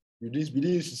them. We didn't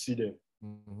used to see them.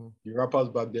 The rappers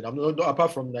back then. I'm not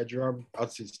apart from Nigerian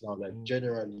artists now. Like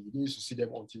generally, we didn't used to see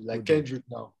them until like Kendrick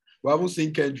now. We haven't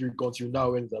seen Kendrick until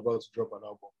now when he's about to drop an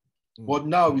album. But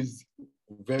now is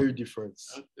very different.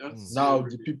 Now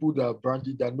the people that are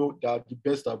branded, that know that the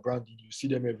best are branded, you see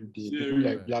them every day. People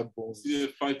like Black Bones,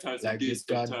 like this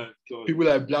guy. People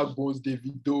like Black Bones,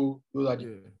 Davido, those are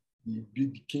the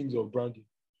big kings of branding.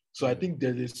 So I think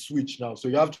there's a switch now. So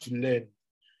you have to learn.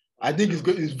 I think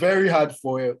it's very hard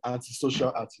for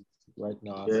antisocial artists right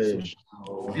now. See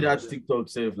that TikTok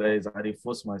self, like I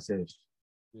force myself.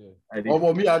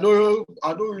 For me, I don't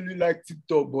really like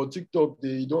TikTok, but TikTok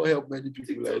they don't help many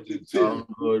people like this. Oh,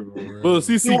 God, bro. Bro,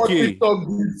 See what CCK. TikTok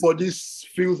did for this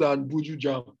Fields and Buju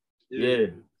Jam Yeah.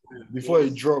 before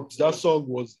it dropped. That song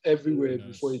was everywhere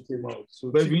before it came out.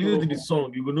 So But if you listen to TikTok, the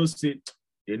song, you gonna say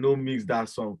they no mix that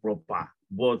song proper,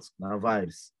 but now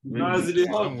vibes. As it is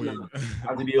hot, I'm with-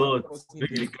 As it be hot,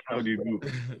 make it how they do.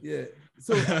 Yeah.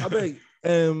 So I beg,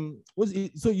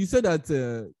 so you said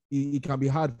that it can be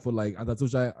hard for like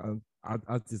antisocial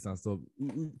artists and stuff.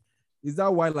 Is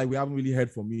that why like we haven't really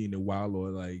heard from you in a while, or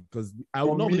like because I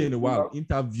would For normally me, in a while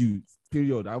interviews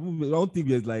period. I don't think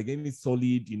there's like any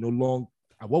solid, long.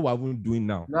 What we're even doing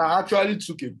now. Nah, I actually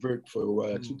took a break for a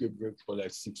while. I took a break for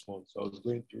like 6 months. I was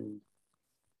going through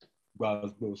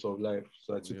bad bills of life,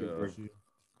 so I took a break.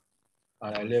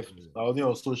 And I left. I wasn't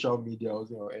on social media. I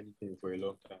wasn't on anything for a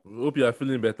long time. Hope you are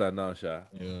feeling better now, Sha.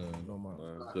 Yeah,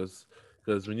 normal.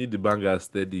 Because we need the banger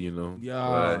steady,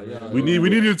 Yeah, Right. yeah. We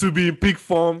need you to be in peak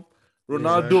form.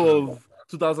 Ronaldo of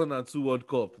 2002 World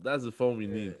Cup. That's the form we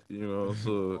need,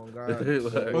 So God. Not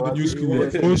the new school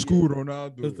one. Old school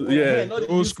Ronaldo. yeah, not the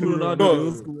Old new school Ronaldo, Ronaldo. the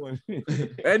old school one.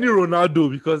 any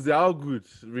Ronaldo because they are all good.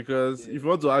 Because if you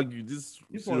want to argue, this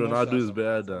one not Ronaldo is sharp.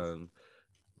 better than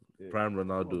prime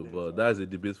Ronaldo, but that's a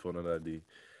debate for another day.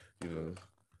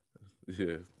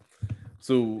 Yeah.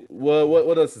 So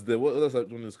what else is there? What else I want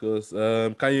to discuss?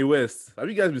 Kanye West. Have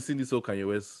you guys been seeing this whole Kanye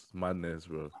West madness,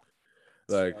 bro?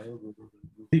 Like,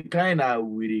 The kind of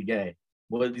weird guy.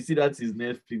 But you see that his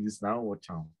Netflix is now watch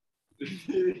him.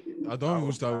 I don't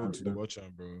even start to watch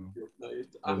him, bro.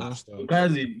 I don't start.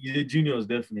 Because he's a genius,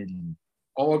 definitely.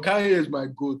 Our Kanye is my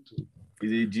go-to.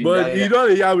 He's a genius. but you know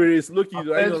the Yahweh is look.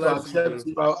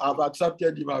 I've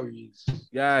accepted him how he is.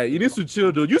 Yeah, he needs to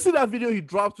chill though. You see that video he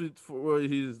dropped with for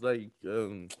his like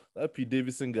that Pete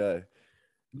Davidson guy.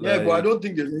 Yeah, Like, but I don't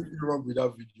think there's anything wrong with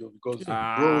that video because bro,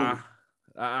 right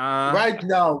right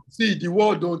now, see the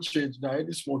world don't change now.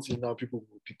 Any small thing now, people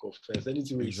will pick up first.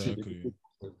 Anything we see, Exactly. they pick up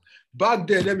first. Back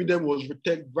then, Eminem was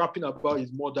rapping about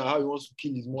his mother, how he wants to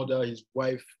kill his mother, his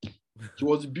wife. He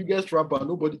was the biggest rapper.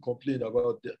 Nobody complained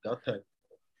about that time.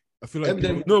 I feel like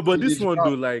Eminem, No, but this he one rap.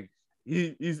 though, like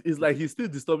he's like he's still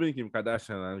disturbing Kim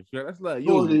Kardashian, and that's like,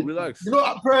 No, yo, relax.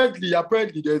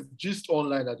 apparently there's just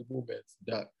online at the moment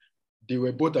that they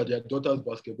were both at their daughter's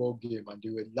basketball game and they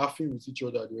were laughing with each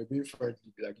other. They were being friendly.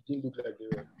 Like it didn't look like they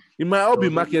were. It might all be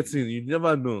marketing. You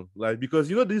never know, like because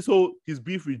this whole his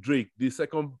beef with Drake. The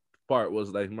second part was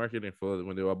like marketing for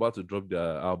when they were about to drop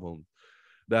their album.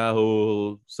 That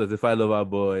whole Certified Lover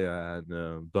Boy and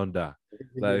Donda.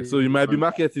 Like, so it might be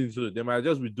marketing too. They might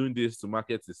just be doing this to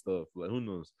market the stuff. Like, who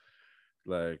knows?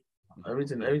 Like,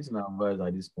 everything are vibes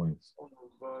at this point.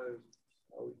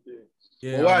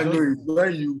 Yeah, But what I know is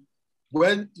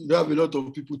when you have a lot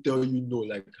of people tell you no,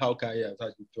 like how Kanye has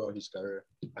had to throughout his career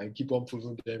and keep on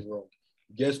proving them wrong,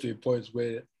 it gets to a point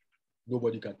where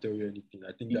nobody can tell you anything.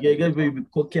 I think You get very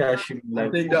cocky as shit. I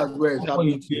Like, think that's where it's what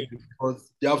you happening think?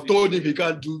 because they have told him he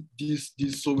can't do this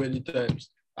so many times.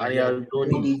 And he has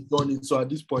done it. So at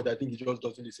this point, I think he just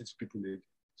doesn't listen to people.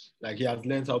 Like he has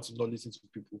learned how to not listen to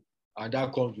people. And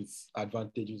that comes with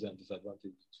advantages and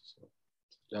disadvantages. So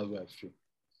that's what I feel.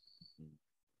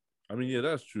 I mean, yeah,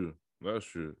 that's true. That's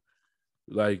true.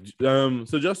 Like,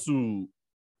 so just to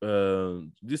do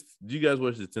you guys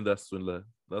watch the Tinder Swindler?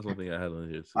 That's one thing I had on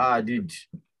here. So. I did.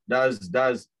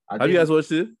 That's. Have you guys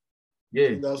watched it?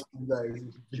 Yeah. That's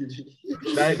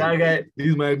That guy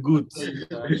is my good.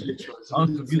 I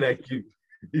want to be like him.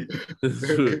 It's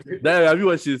true. Dad, have you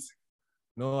watched it?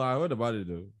 No, I heard about it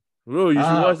though. Bro, you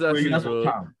should watch that bro, shit, that's bro.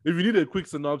 what time. If you need a quick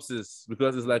synopsis,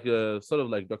 because it's like a sort of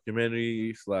like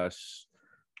documentary /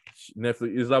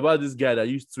 Netflix. It's about this guy that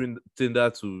used Tinder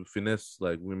to finesse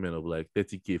like women of like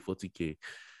 30K, 40K.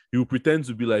 He would pretend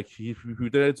to be like he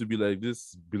pretended to be like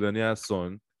this billionaire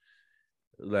son,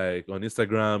 like on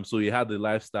Instagram. So he had the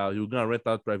lifestyle. He would go and rent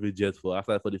out private jets for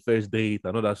the first date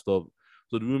and all that stuff.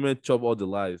 So the women chop all the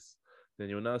lies. Then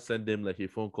you will now send them like a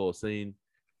phone call saying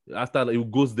after like, he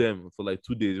ghost them for like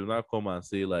 2 days. You will now come and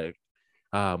say like,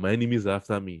 my enemies are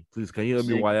after me. Please, can you help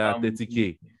me wire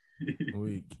 30K?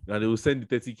 And they will send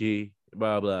the 30K,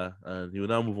 blah blah, and he will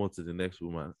now move on to the next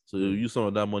woman. So he'll use some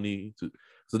of that money to.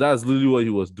 So that's literally what he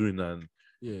was doing, and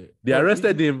Yeah, they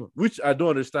arrested him, which I don't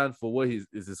understand for what is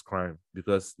his crime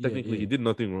because Yeah, technically yeah. he did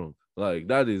nothing wrong. Like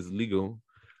that is legal.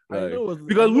 I Like, know what's-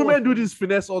 because I know women do what's- this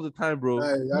finesse all the time, bro.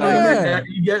 Yeah,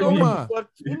 You get me? Toma. But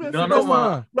women No, finesse-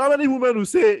 man. How many women who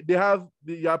say they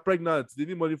are pregnant, they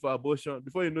need money for abortion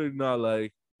before you know it now,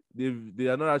 like they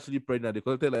are not actually pregnant. They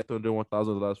collected like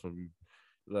 $101,000 from you.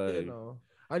 Like You know.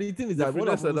 And the thing is they that what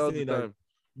finesse I'm it all the saying that time.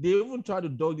 they even try to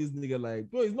dog this nigga like,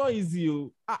 bro, it's not easy.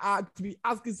 To be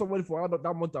asking somebody for that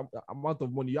amount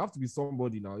of money, you have to be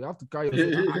somebody now. You have to carry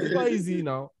yourself. It's not easy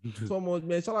now. Someone,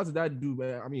 man, shout out to that dude,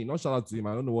 man. I mean, not shout out to him.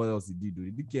 I don't know what else he did.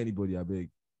 He didn't care anybody, I beg.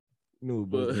 No,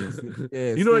 but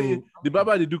yeah, you know, the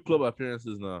Baba they do club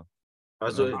appearances now.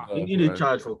 So you need a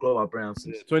charge for club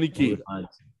appearances. 20K.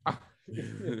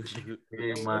 He's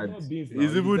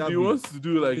even he wants to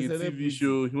do like a TV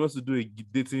show. He wants to do a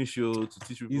dating show to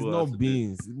teach people. He's not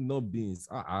beans. It's not beans.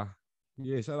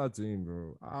 Yeah, shout out to him,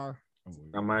 bro.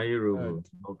 I'm a hero, bro.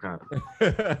 No cap.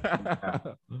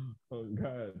 Oh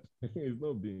God, it's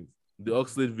not beans. The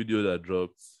Oxlade video that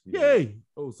dropped. Yay!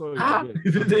 Oh, sorry.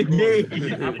 Is it a gay?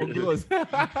 I forgot.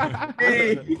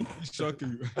 He's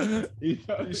shocking you. He's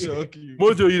shocking you.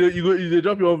 Mojo, you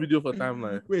drop your own video for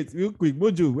timeline. Wait, real quick,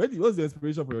 Mojo. What's the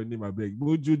inspiration for your name? I beg.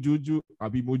 Mojo, Jojo,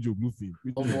 Abi Mojo, Bluefin.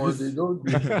 They don't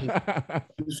do it.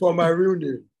 It's for my real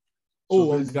name.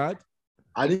 Oh, So God.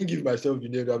 I didn't give myself the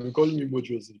name. I've been calling me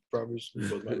Mojo in primary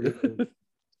school, but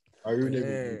my real name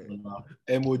is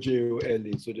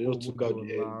Mojola. So they just took out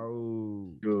the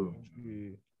L. Yo.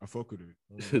 I fuck with it.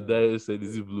 That said,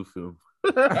 is it blue film?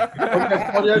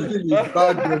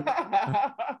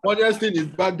 Funniest thing is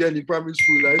back then in primary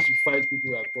school, I used to fight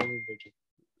people that call me Mojo.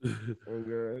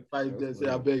 Fight them, say,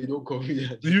 I beg you, don't call me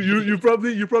that. You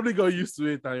probably got used to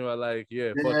it and you were like,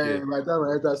 yeah, fuck it. By the time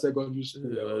I entered secondary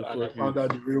school, Yeah, and I found out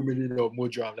the real meaning of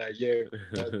Mojo, I'm like, yeah,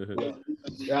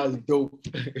 that's dope.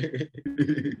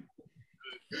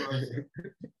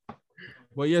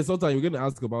 But yeah, sometimes you're gonna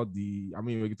ask about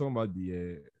we're talking about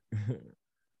the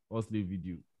Oxlade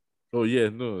video. Oh yeah,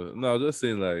 no, I was just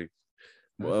saying like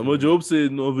Mojo hope say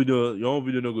no video, your own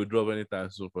video no go drop anytime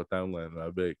soon for timeline,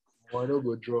 I beg. Why not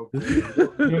go drop? No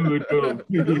go drop.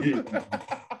 If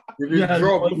you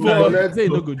drop, Say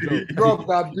no go drop. Drop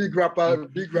that big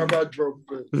rapper drop.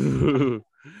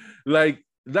 Like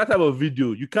that type of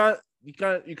video, you can't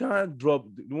drop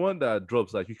the one that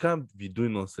drops. Like you can't be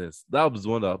doing nonsense. That was the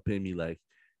one that pay me. Like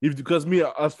because me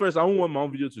at first I don't want my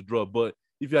own video to drop, but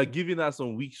if you are giving us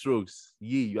some weak strokes,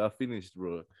 you are finished,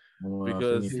 bro.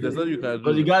 Because there's nothing you can do.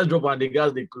 Because the guys drop and the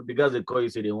guys they call you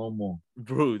say they want more.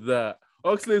 Bro, that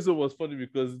Oxlade was funny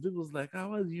because it was like,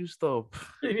 how do you stop?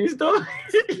 You stop.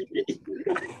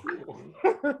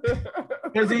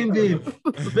 Same beef.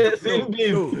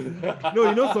 No,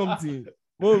 you know something.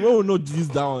 We will not use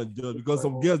that one just because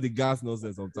some girls they gas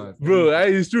nonsense sometimes. Bro,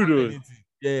 it's true though.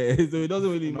 Yeah, so it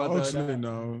doesn't really matter.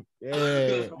 Now. Yeah,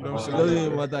 it doesn't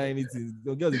even matter anything.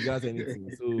 The girls they gas anything.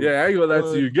 So yeah, I ain't gonna lie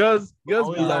to you. Girls be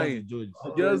lying.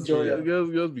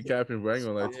 Girls be capping, bro. I ain't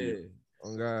gonna lie to you.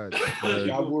 Oh God.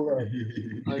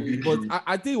 But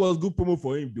I think it was good promo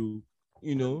for him, though.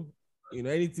 You know,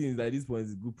 anything at this point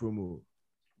is good promo.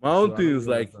 My own thing is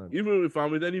like, even if I'm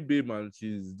with any babe man, if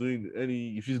she's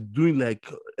doing like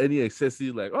any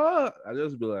excessive, like, I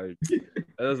just be like,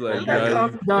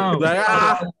 calm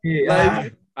down.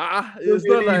 It's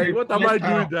not like, what am I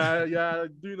doing that? Yeah,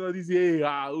 doing all this,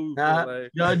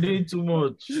 you're doing too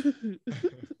much.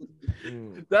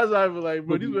 That's why I feel like,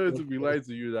 bro, these people to be lying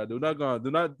to you that those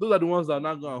are the ones that are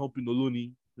not gonna hop in the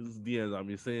Looney. This DMs, I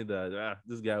mean, saying that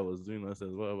this guy was doing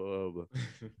nonsense, blah. I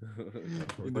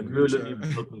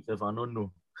don't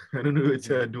know. I don't know what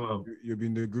you're doing. You'll be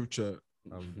in the group chat.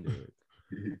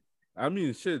 I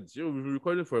mean, shit, we've been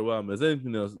recording for a while, man. Is there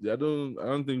anything else? I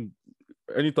don't think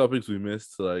any topics we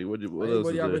missed. Like, what else?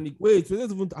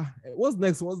 What's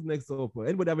next? What's next up?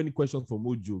 Anybody have any questions for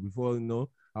Mojo before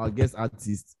our guest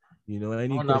artist? Any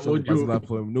questions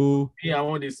for him? No. Yeah, I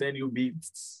want to send you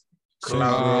beats.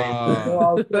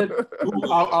 I'll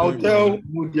tell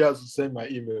Mudia to send my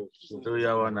email. So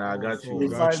yeah, I got you.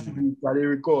 That they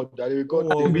record. Don't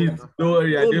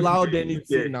worry, don't loud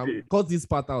anything. Now, cut this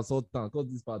part out, Sultan.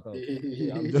 Cut this part out.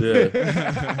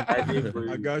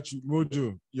 I got you,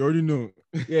 Mojo. You already know.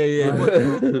 Yeah.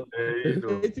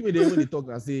 Anything when they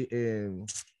talk, I say,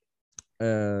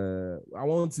 I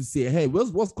want to say, hey,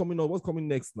 what's coming up? What's coming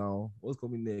next now? What's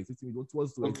coming next?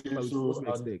 What's to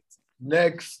expect?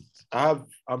 Next, I'm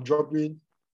dropping.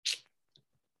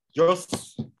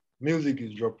 Just music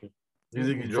is dropping. Can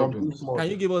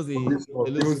you give us a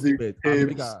music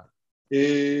tapes,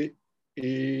 a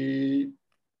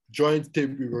joint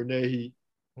tape with Ronehi?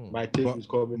 My tape is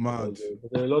coming. There's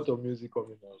a lot of music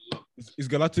coming out. Is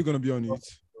Galactic gonna be on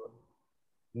it?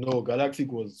 No,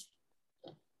 Galactic was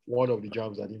one of the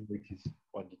jams that didn't make it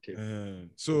on the tape.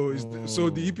 So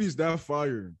the EP is that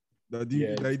fire. That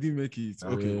didn't make it.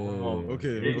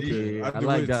 Okay. I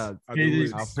like that. I do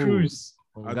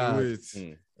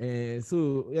it.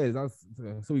 So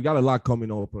we got a lot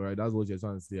coming up, right? That's what you're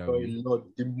trying to say.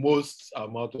 The most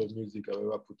amount of music I've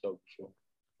ever put out before.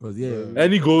 Cause yeah,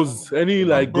 Any goals, any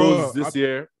like Bro, goals this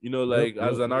year? You know, like Yep,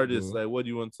 as yep, an yep, artist, bro. like what do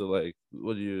you want to like?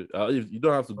 What do you? You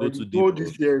don't have to go My too goal deep.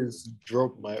 this year is to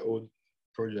drop my own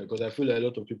project because I feel like a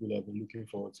lot of people have been looking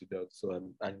forward to that. So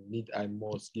I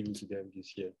must give it to them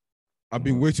this year. I've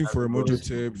been waiting for a Mojo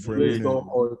tape for a Wait, minute. Don't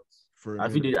hurt. For a I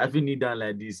minute. feel need that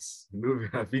like this. No,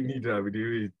 I feel need that with the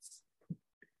rates.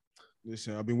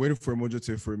 Listen, I've been waiting for a Mojo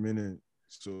tape for a minute.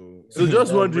 So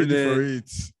just I'm wondering, ready for eh,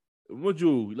 it.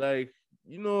 Mojo, like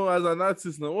you know, as an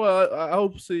artist now, well, I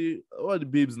hope say what are the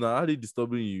babes now? How they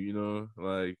disturbing you? You know,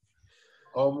 like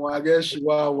I guess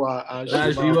Chihuahua and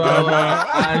That's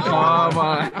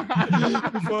Chihuahua.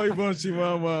 Before Yvonne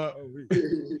Chimama.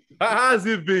 how has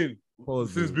it been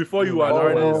Pause, since bro. before you were an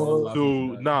Oh, artist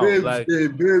to now? Like,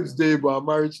 Babes Day, but I'm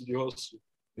married to the hustle.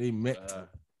 They met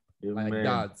like Man,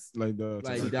 that, Like that.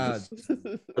 like that.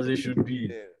 as it should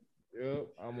be. Yep,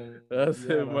 I'm on. That's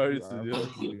it, married to the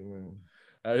hustle.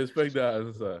 I respect that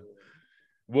answer.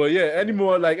 But yeah, any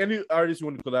more like any artists you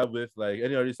want to collab with, like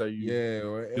any artists that you Yeah,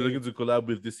 you're looking to collab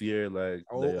with this year, like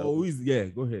always. Yeah,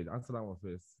 go ahead. Answer that one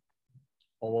first.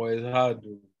 It's hard.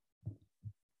 Though.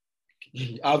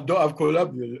 I've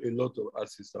collabed with a lot of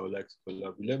artists I would like to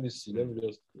collab with. Let me see. Let me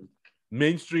just think.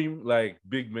 mainstream, like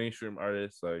big mainstream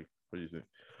artists, like what do you think?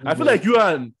 I feel like you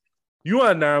and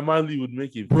Naira Marley would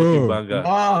make a fucking banger.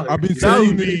 I've been That telling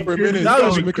would you be- this for a minute. that You would guys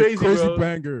be should make crazy, a crazy bro.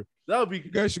 banger. That would be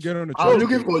You guys should get on the I'm track.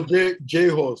 looking for J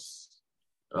Horse.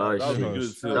 Oh, that would be shit. good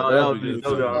too. That That would would be be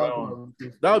good too. around.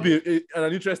 That would be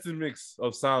an interesting mix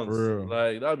of sounds. For real.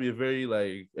 Like that would be a very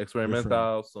like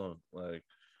experimental song. Like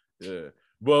yeah.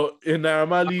 But in Naira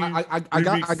Marley,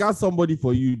 I got somebody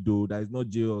for you though. That is not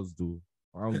jails though.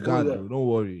 I'm glad that? though. Don't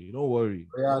worry.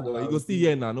 Yeah, You go see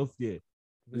here now. No fear.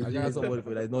 I got somebody for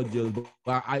you that is not jails.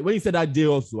 But when you said that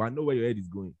jail also, I know where your head is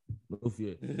going. No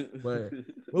fear. But where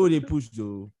will they push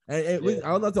though? And wait,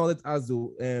 I wanted to ask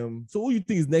though. So who you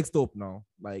think is next up now?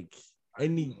 Like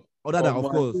any other than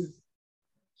of course.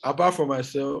 Apart from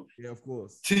myself, Yeah, of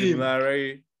course. Team,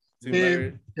 Larry,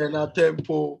 Kenna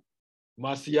Tempo,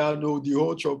 Marciano, the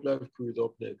whole Chop Life crew is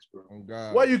up next, bro. Oh,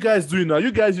 God. What are you guys doing now?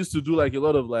 You guys used to do like a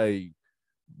lot of like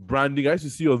branding. I used to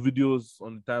see your videos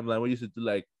on the timeline where you used to do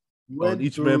like on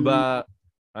each member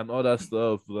and all that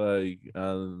stuff. Like,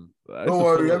 and don't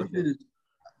worry,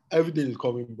 everything is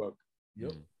coming back.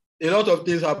 Yep. A lot of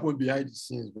things happen behind the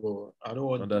scenes, bro. I don't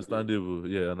want understandable.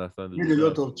 Yeah, understandable. need a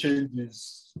lot of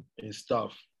changes in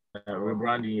stuff.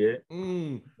 Rebranding,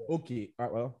 yeah. Okay.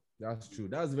 Well, that's true.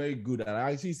 That's very good. And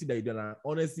I actually see that you done. And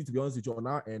honestly, to be honest with you, on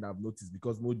our end, I've noticed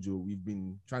because Mojo, we've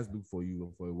been trying to look for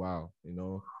you for a while, you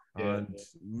know, and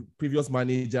previous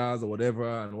managers or whatever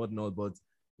and whatnot. But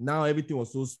now everything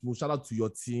was so smooth. Shout out to your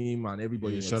team and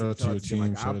everybody. Yeah, shout out to your team.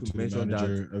 Like, I Shout have out to to the mention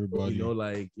manager, that. everybody. You know,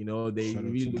 like they Shout out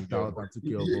really to looked them. out and took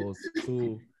care of us.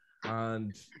 So,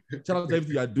 and shout out to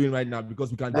everything you are doing right now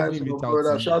because we can definitely reach out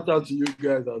to you. Shout out to you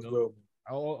guys as well.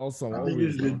 Awesome. I think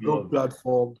it's a good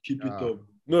platform. Keep it up.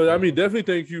 No, I mean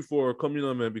definitely thank you for coming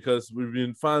on, man, because we've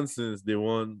been fans since day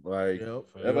one. Like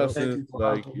ever since,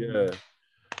 like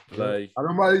like I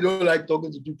normally don't like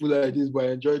talking to people like this, but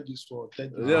I enjoyed this one.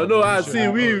 Thank you. Yeah, no, I see.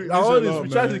 We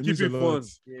try to It keep means a it lot. fun.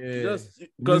 Yeah, Just It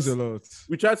means because a lot.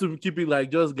 we try to keep it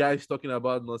like just guys talking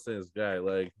about nonsense, guy,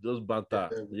 like just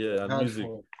banter, yeah, and Have music,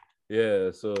 fun.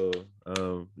 yeah. So,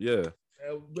 yeah,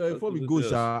 before we go,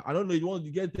 Sha, I don't know. You want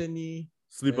to get any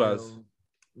sleepers.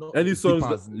 no, Any songs?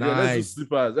 sleepers, Yeah, let's do nice.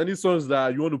 sleepers. Any songs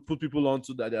that you want to put people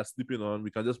onto that they are sleeping on,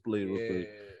 we can just play it real quick.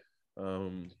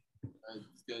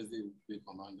 These guys, they play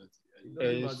Commander.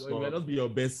 It might not be your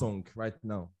best song right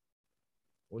now.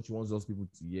 What you want those people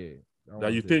to hear?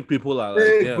 That you think people are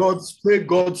like, yeah. Play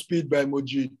Godspeed by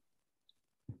Mojid.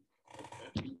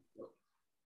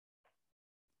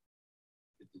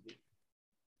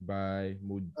 by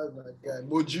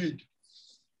Mojid.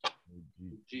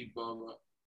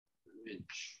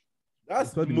 That's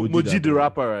It's not Mojid the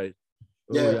rapper, right?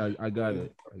 Oh, yeah, I got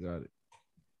it.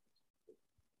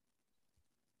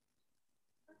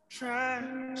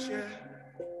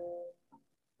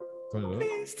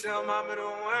 Please tell mama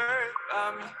don't worry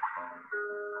about me.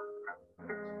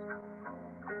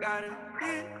 Got a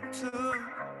hit too.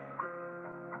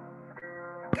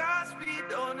 Godspeed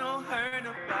don't know her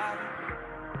nobody.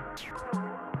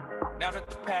 Now that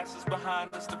the past is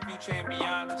behind us, the future ain't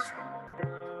beyond us.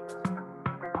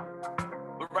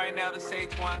 But right now the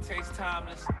sage wine tastes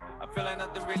timeless. I feel like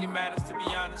nothing really matters, to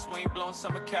be honest. We ain't blowing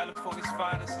some of California's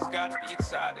finest. It's gotta be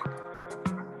exotic.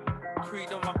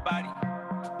 Creed on my body.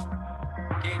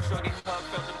 Gave shorty hug,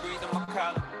 felt the breeze on my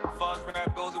collar. Far as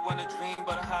rap goes, it wasn't a dream,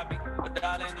 but a hobby. A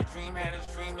dollar in the dream, had a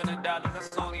dream in a dollar.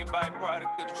 That's only a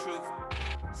byproduct of the truth.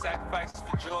 Sacrifices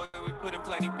for joy, we put in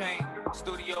plenty pain.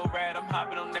 Studio rat, I'm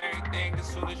hopping on everything. As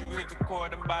soon as you hit the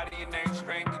chord, I'm body and every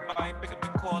string. If I ain't pick up the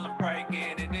call, I'm probably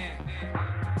getting it in.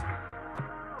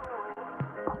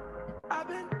 I've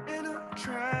been in a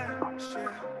trance,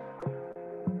 yeah.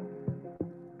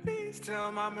 Please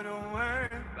tell mama don't worry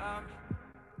about me.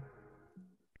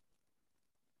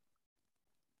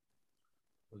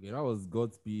 Okay, that was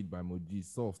Godspeed by Moji.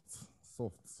 Soft.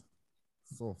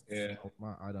 Yeah.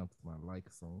 My Adam to my like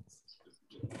songs.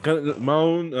 My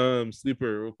own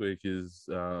sleeper real quick is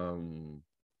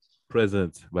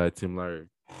Present by Tim Larry.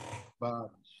 Bad.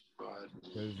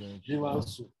 President. Give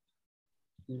us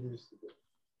two.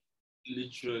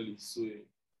 Literally, so.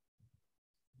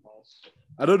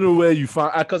 I don't know where you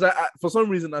found, because I for some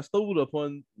reason I stumbled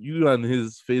upon you and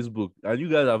his Facebook, and you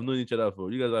guys have known each other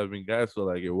for. You guys have been guys for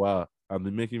like a while. I've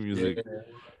been making music.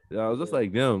 Yeah, I was just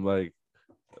like, damn, like,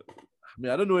 I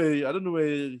mean, I don't know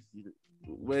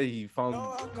where he found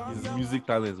his music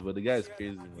talents, but the guy is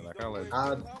crazy, man. I can't like.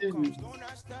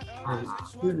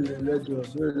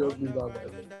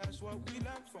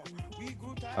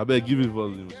 I better give it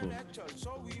volume.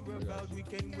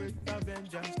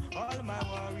 All my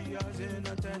warriors in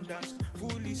attendance,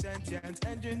 fully sentient,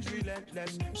 engines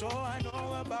relentless. So I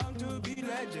know I'm bound to be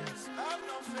legends. Have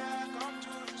no fear, come to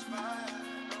inspire.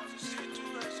 Know the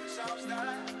situation sounds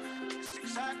like it's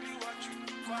exactly what you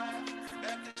require.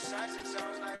 Let the size, it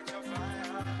sounds like your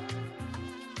fire.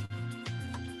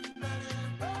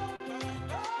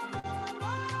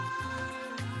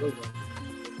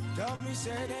 Tell me,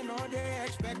 say they know they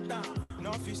expect that.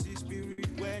 No physical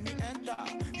spirit when he enter.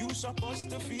 You supposed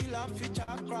to feel and fit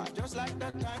chakra. Just like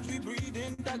the times we breathe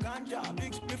in the ganja.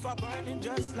 Big spliff are burning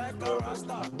just like a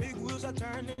rasta. Big wheels are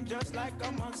turning just like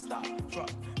a monster truck.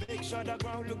 Make sure the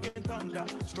ground looking thunder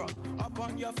struck. Up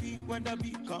on your feet when the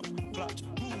beat come. Clutch,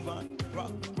 move on,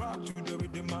 rock to the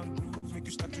rhythm and groove. Make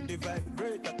you start to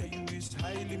vibrate. I tell you it's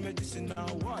highly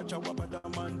medicinal. Watch how about the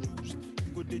man juice.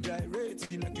 Go they gyrate,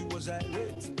 feel like you was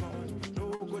irate. No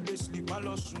go they sleep, I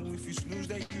lost soon. If you snooze,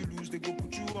 then you lose. They go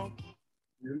put you on.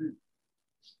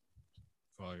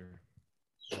 Fire.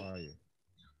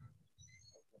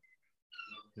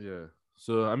 Yeah.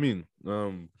 So I mean,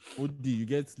 OD, you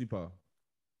get sleeper.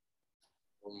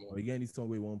 Or you get any song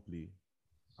where you won't play.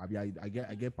 I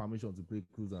get permission to play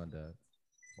Cruise and that.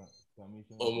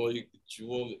 Permission. You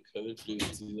want can you play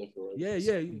it for us? Yeah.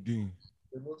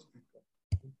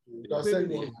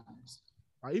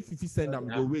 If you send them,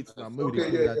 go wait.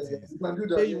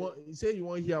 Say you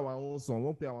want hear our own song.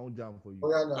 Won't play our own jam for you.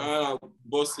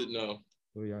 Boss it now.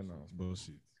 Oh yeah, now Boss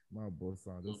it. My boss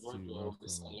sound. Like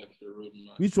a road,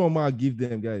 man. Which one might give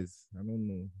them, guys? I don't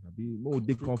know. I be more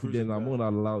they confident. I'm more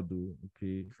allowed though.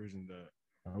 Okay. Cruising that.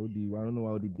 I don't know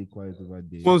how they quiet over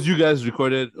there. once you guys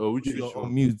recorded, or which You're one?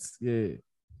 on mute. Yeah.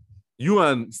 You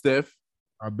and Steph.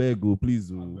 I beg you,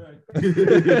 please. I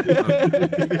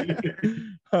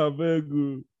beg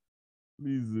you,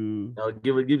 please. Now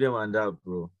give them and that,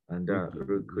 bro, and that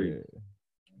real quick. Yeah.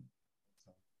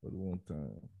 For one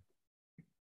time.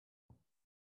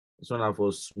 This one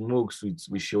for smokes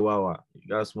with Chihuahua. You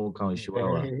got smoke on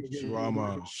Chihuahua.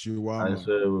 Shawarma. I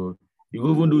swear, bro. You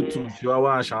can even do two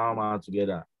Chihuahua and Shawarma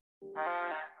together.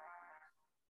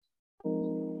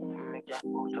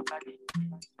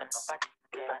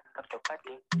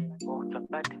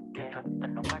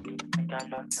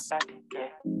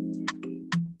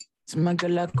 It's my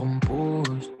girl I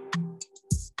compose.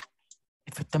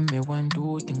 If you tell me one,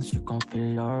 do things, you gon'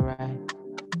 feel alright.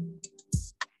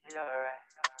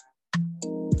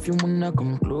 If you wanna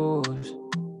come close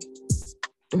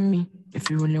to me, if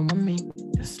you really want me,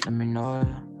 just let me know.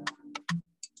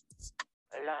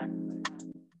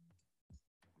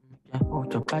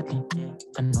 Hold your body,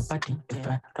 turn nobody. If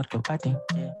I rock your body,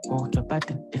 hold your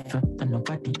body. If you turn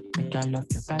nobody, make I love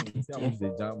your body.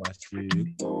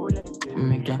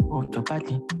 Make I hold your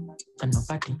body, turn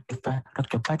nobody. If I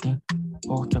rock your body,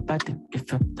 hold your body.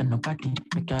 If you turn nobody,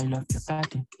 make I love your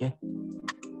body. Yeah.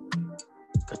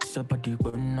 Got somebody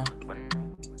burner.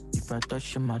 If I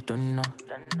touch you, I don't know.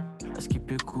 Let's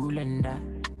keep it cool and that,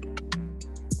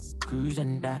 cruise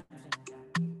and that.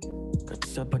 Got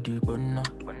somebody burner.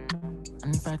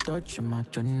 And if I touch you, I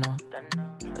don't know.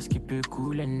 Let's keep it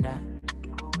cool and that,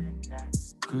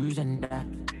 cruise and that.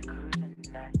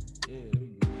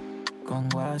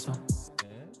 Conguazo,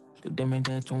 to them in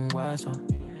the tunguazo.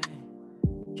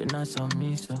 You're not so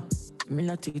me so. Me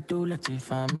la tito la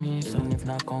tifami so. If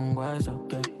not conguazo,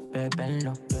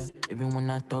 bebelo. Even when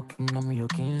I talk, you know me your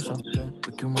king so.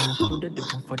 But you wanna put the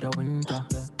different for the winter.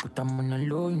 Put them on the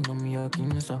low, you know me your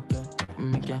king so.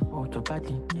 Make ya hold your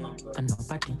body, turn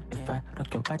nobody. If I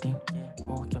rock your body,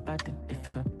 hold your body. If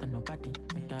I turn nobody,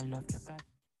 make I love your body.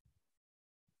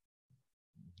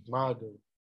 Mad.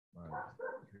 Man,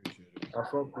 I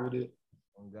fuck with it.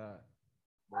 on God.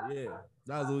 But yeah,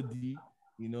 that's OD.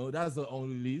 You know, that's the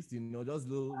only list. Just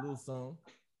little song.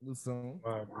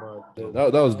 Mad.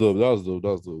 That was dope. That was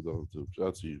dope. Shout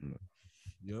out to you, man.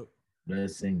 Yep.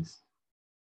 Blessings.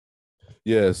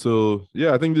 Yeah, so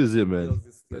yeah, I think this is it, man.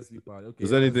 Just this sleep part. Okay. Is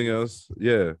there anything else?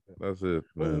 Yeah, that's it,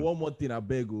 Oh, man. one more thing, I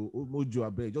beg, Mojo, I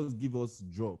beg, just give us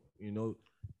drop.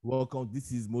 Welcome.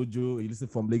 This is Mojo. You listen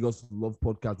from Lagos to Love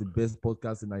Podcast, the best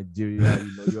podcast in Nigeria.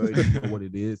 You already know what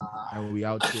it is, and we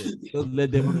out there. Just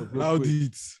let them know. Loud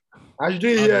it. I should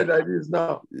hear like this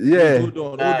now. Yeah, Hold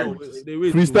on.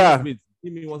 Wait. Freestyle. Wait.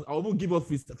 Give me one. I will give us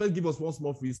freestyle. First, give us one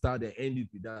small freestyle, then end it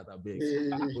with that. I beg. Hey,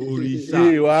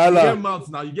 You voila. get mounts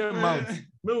now. You get mounts.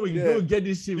 Maybe we go get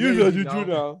this shit. Use ready your juju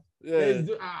now. Yeah. Let's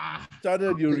do,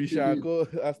 Channel your Risha. Go.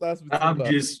 I start with I'm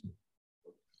Timber. just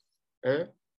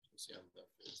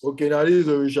Okay, now this is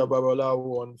Orisha Babala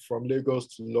one from Lagos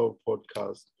to Love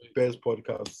podcast. Best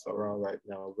podcast around right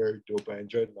now. Very dope. I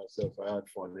enjoyed myself. I had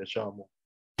fun. Neshamo.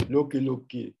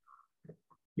 Loki.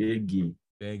 Yegi.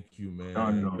 Thank you, man.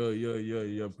 Oh, no.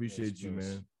 Yo, appreciate you,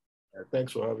 man.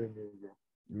 Thanks for having me.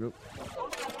 Bro.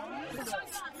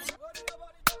 Yep.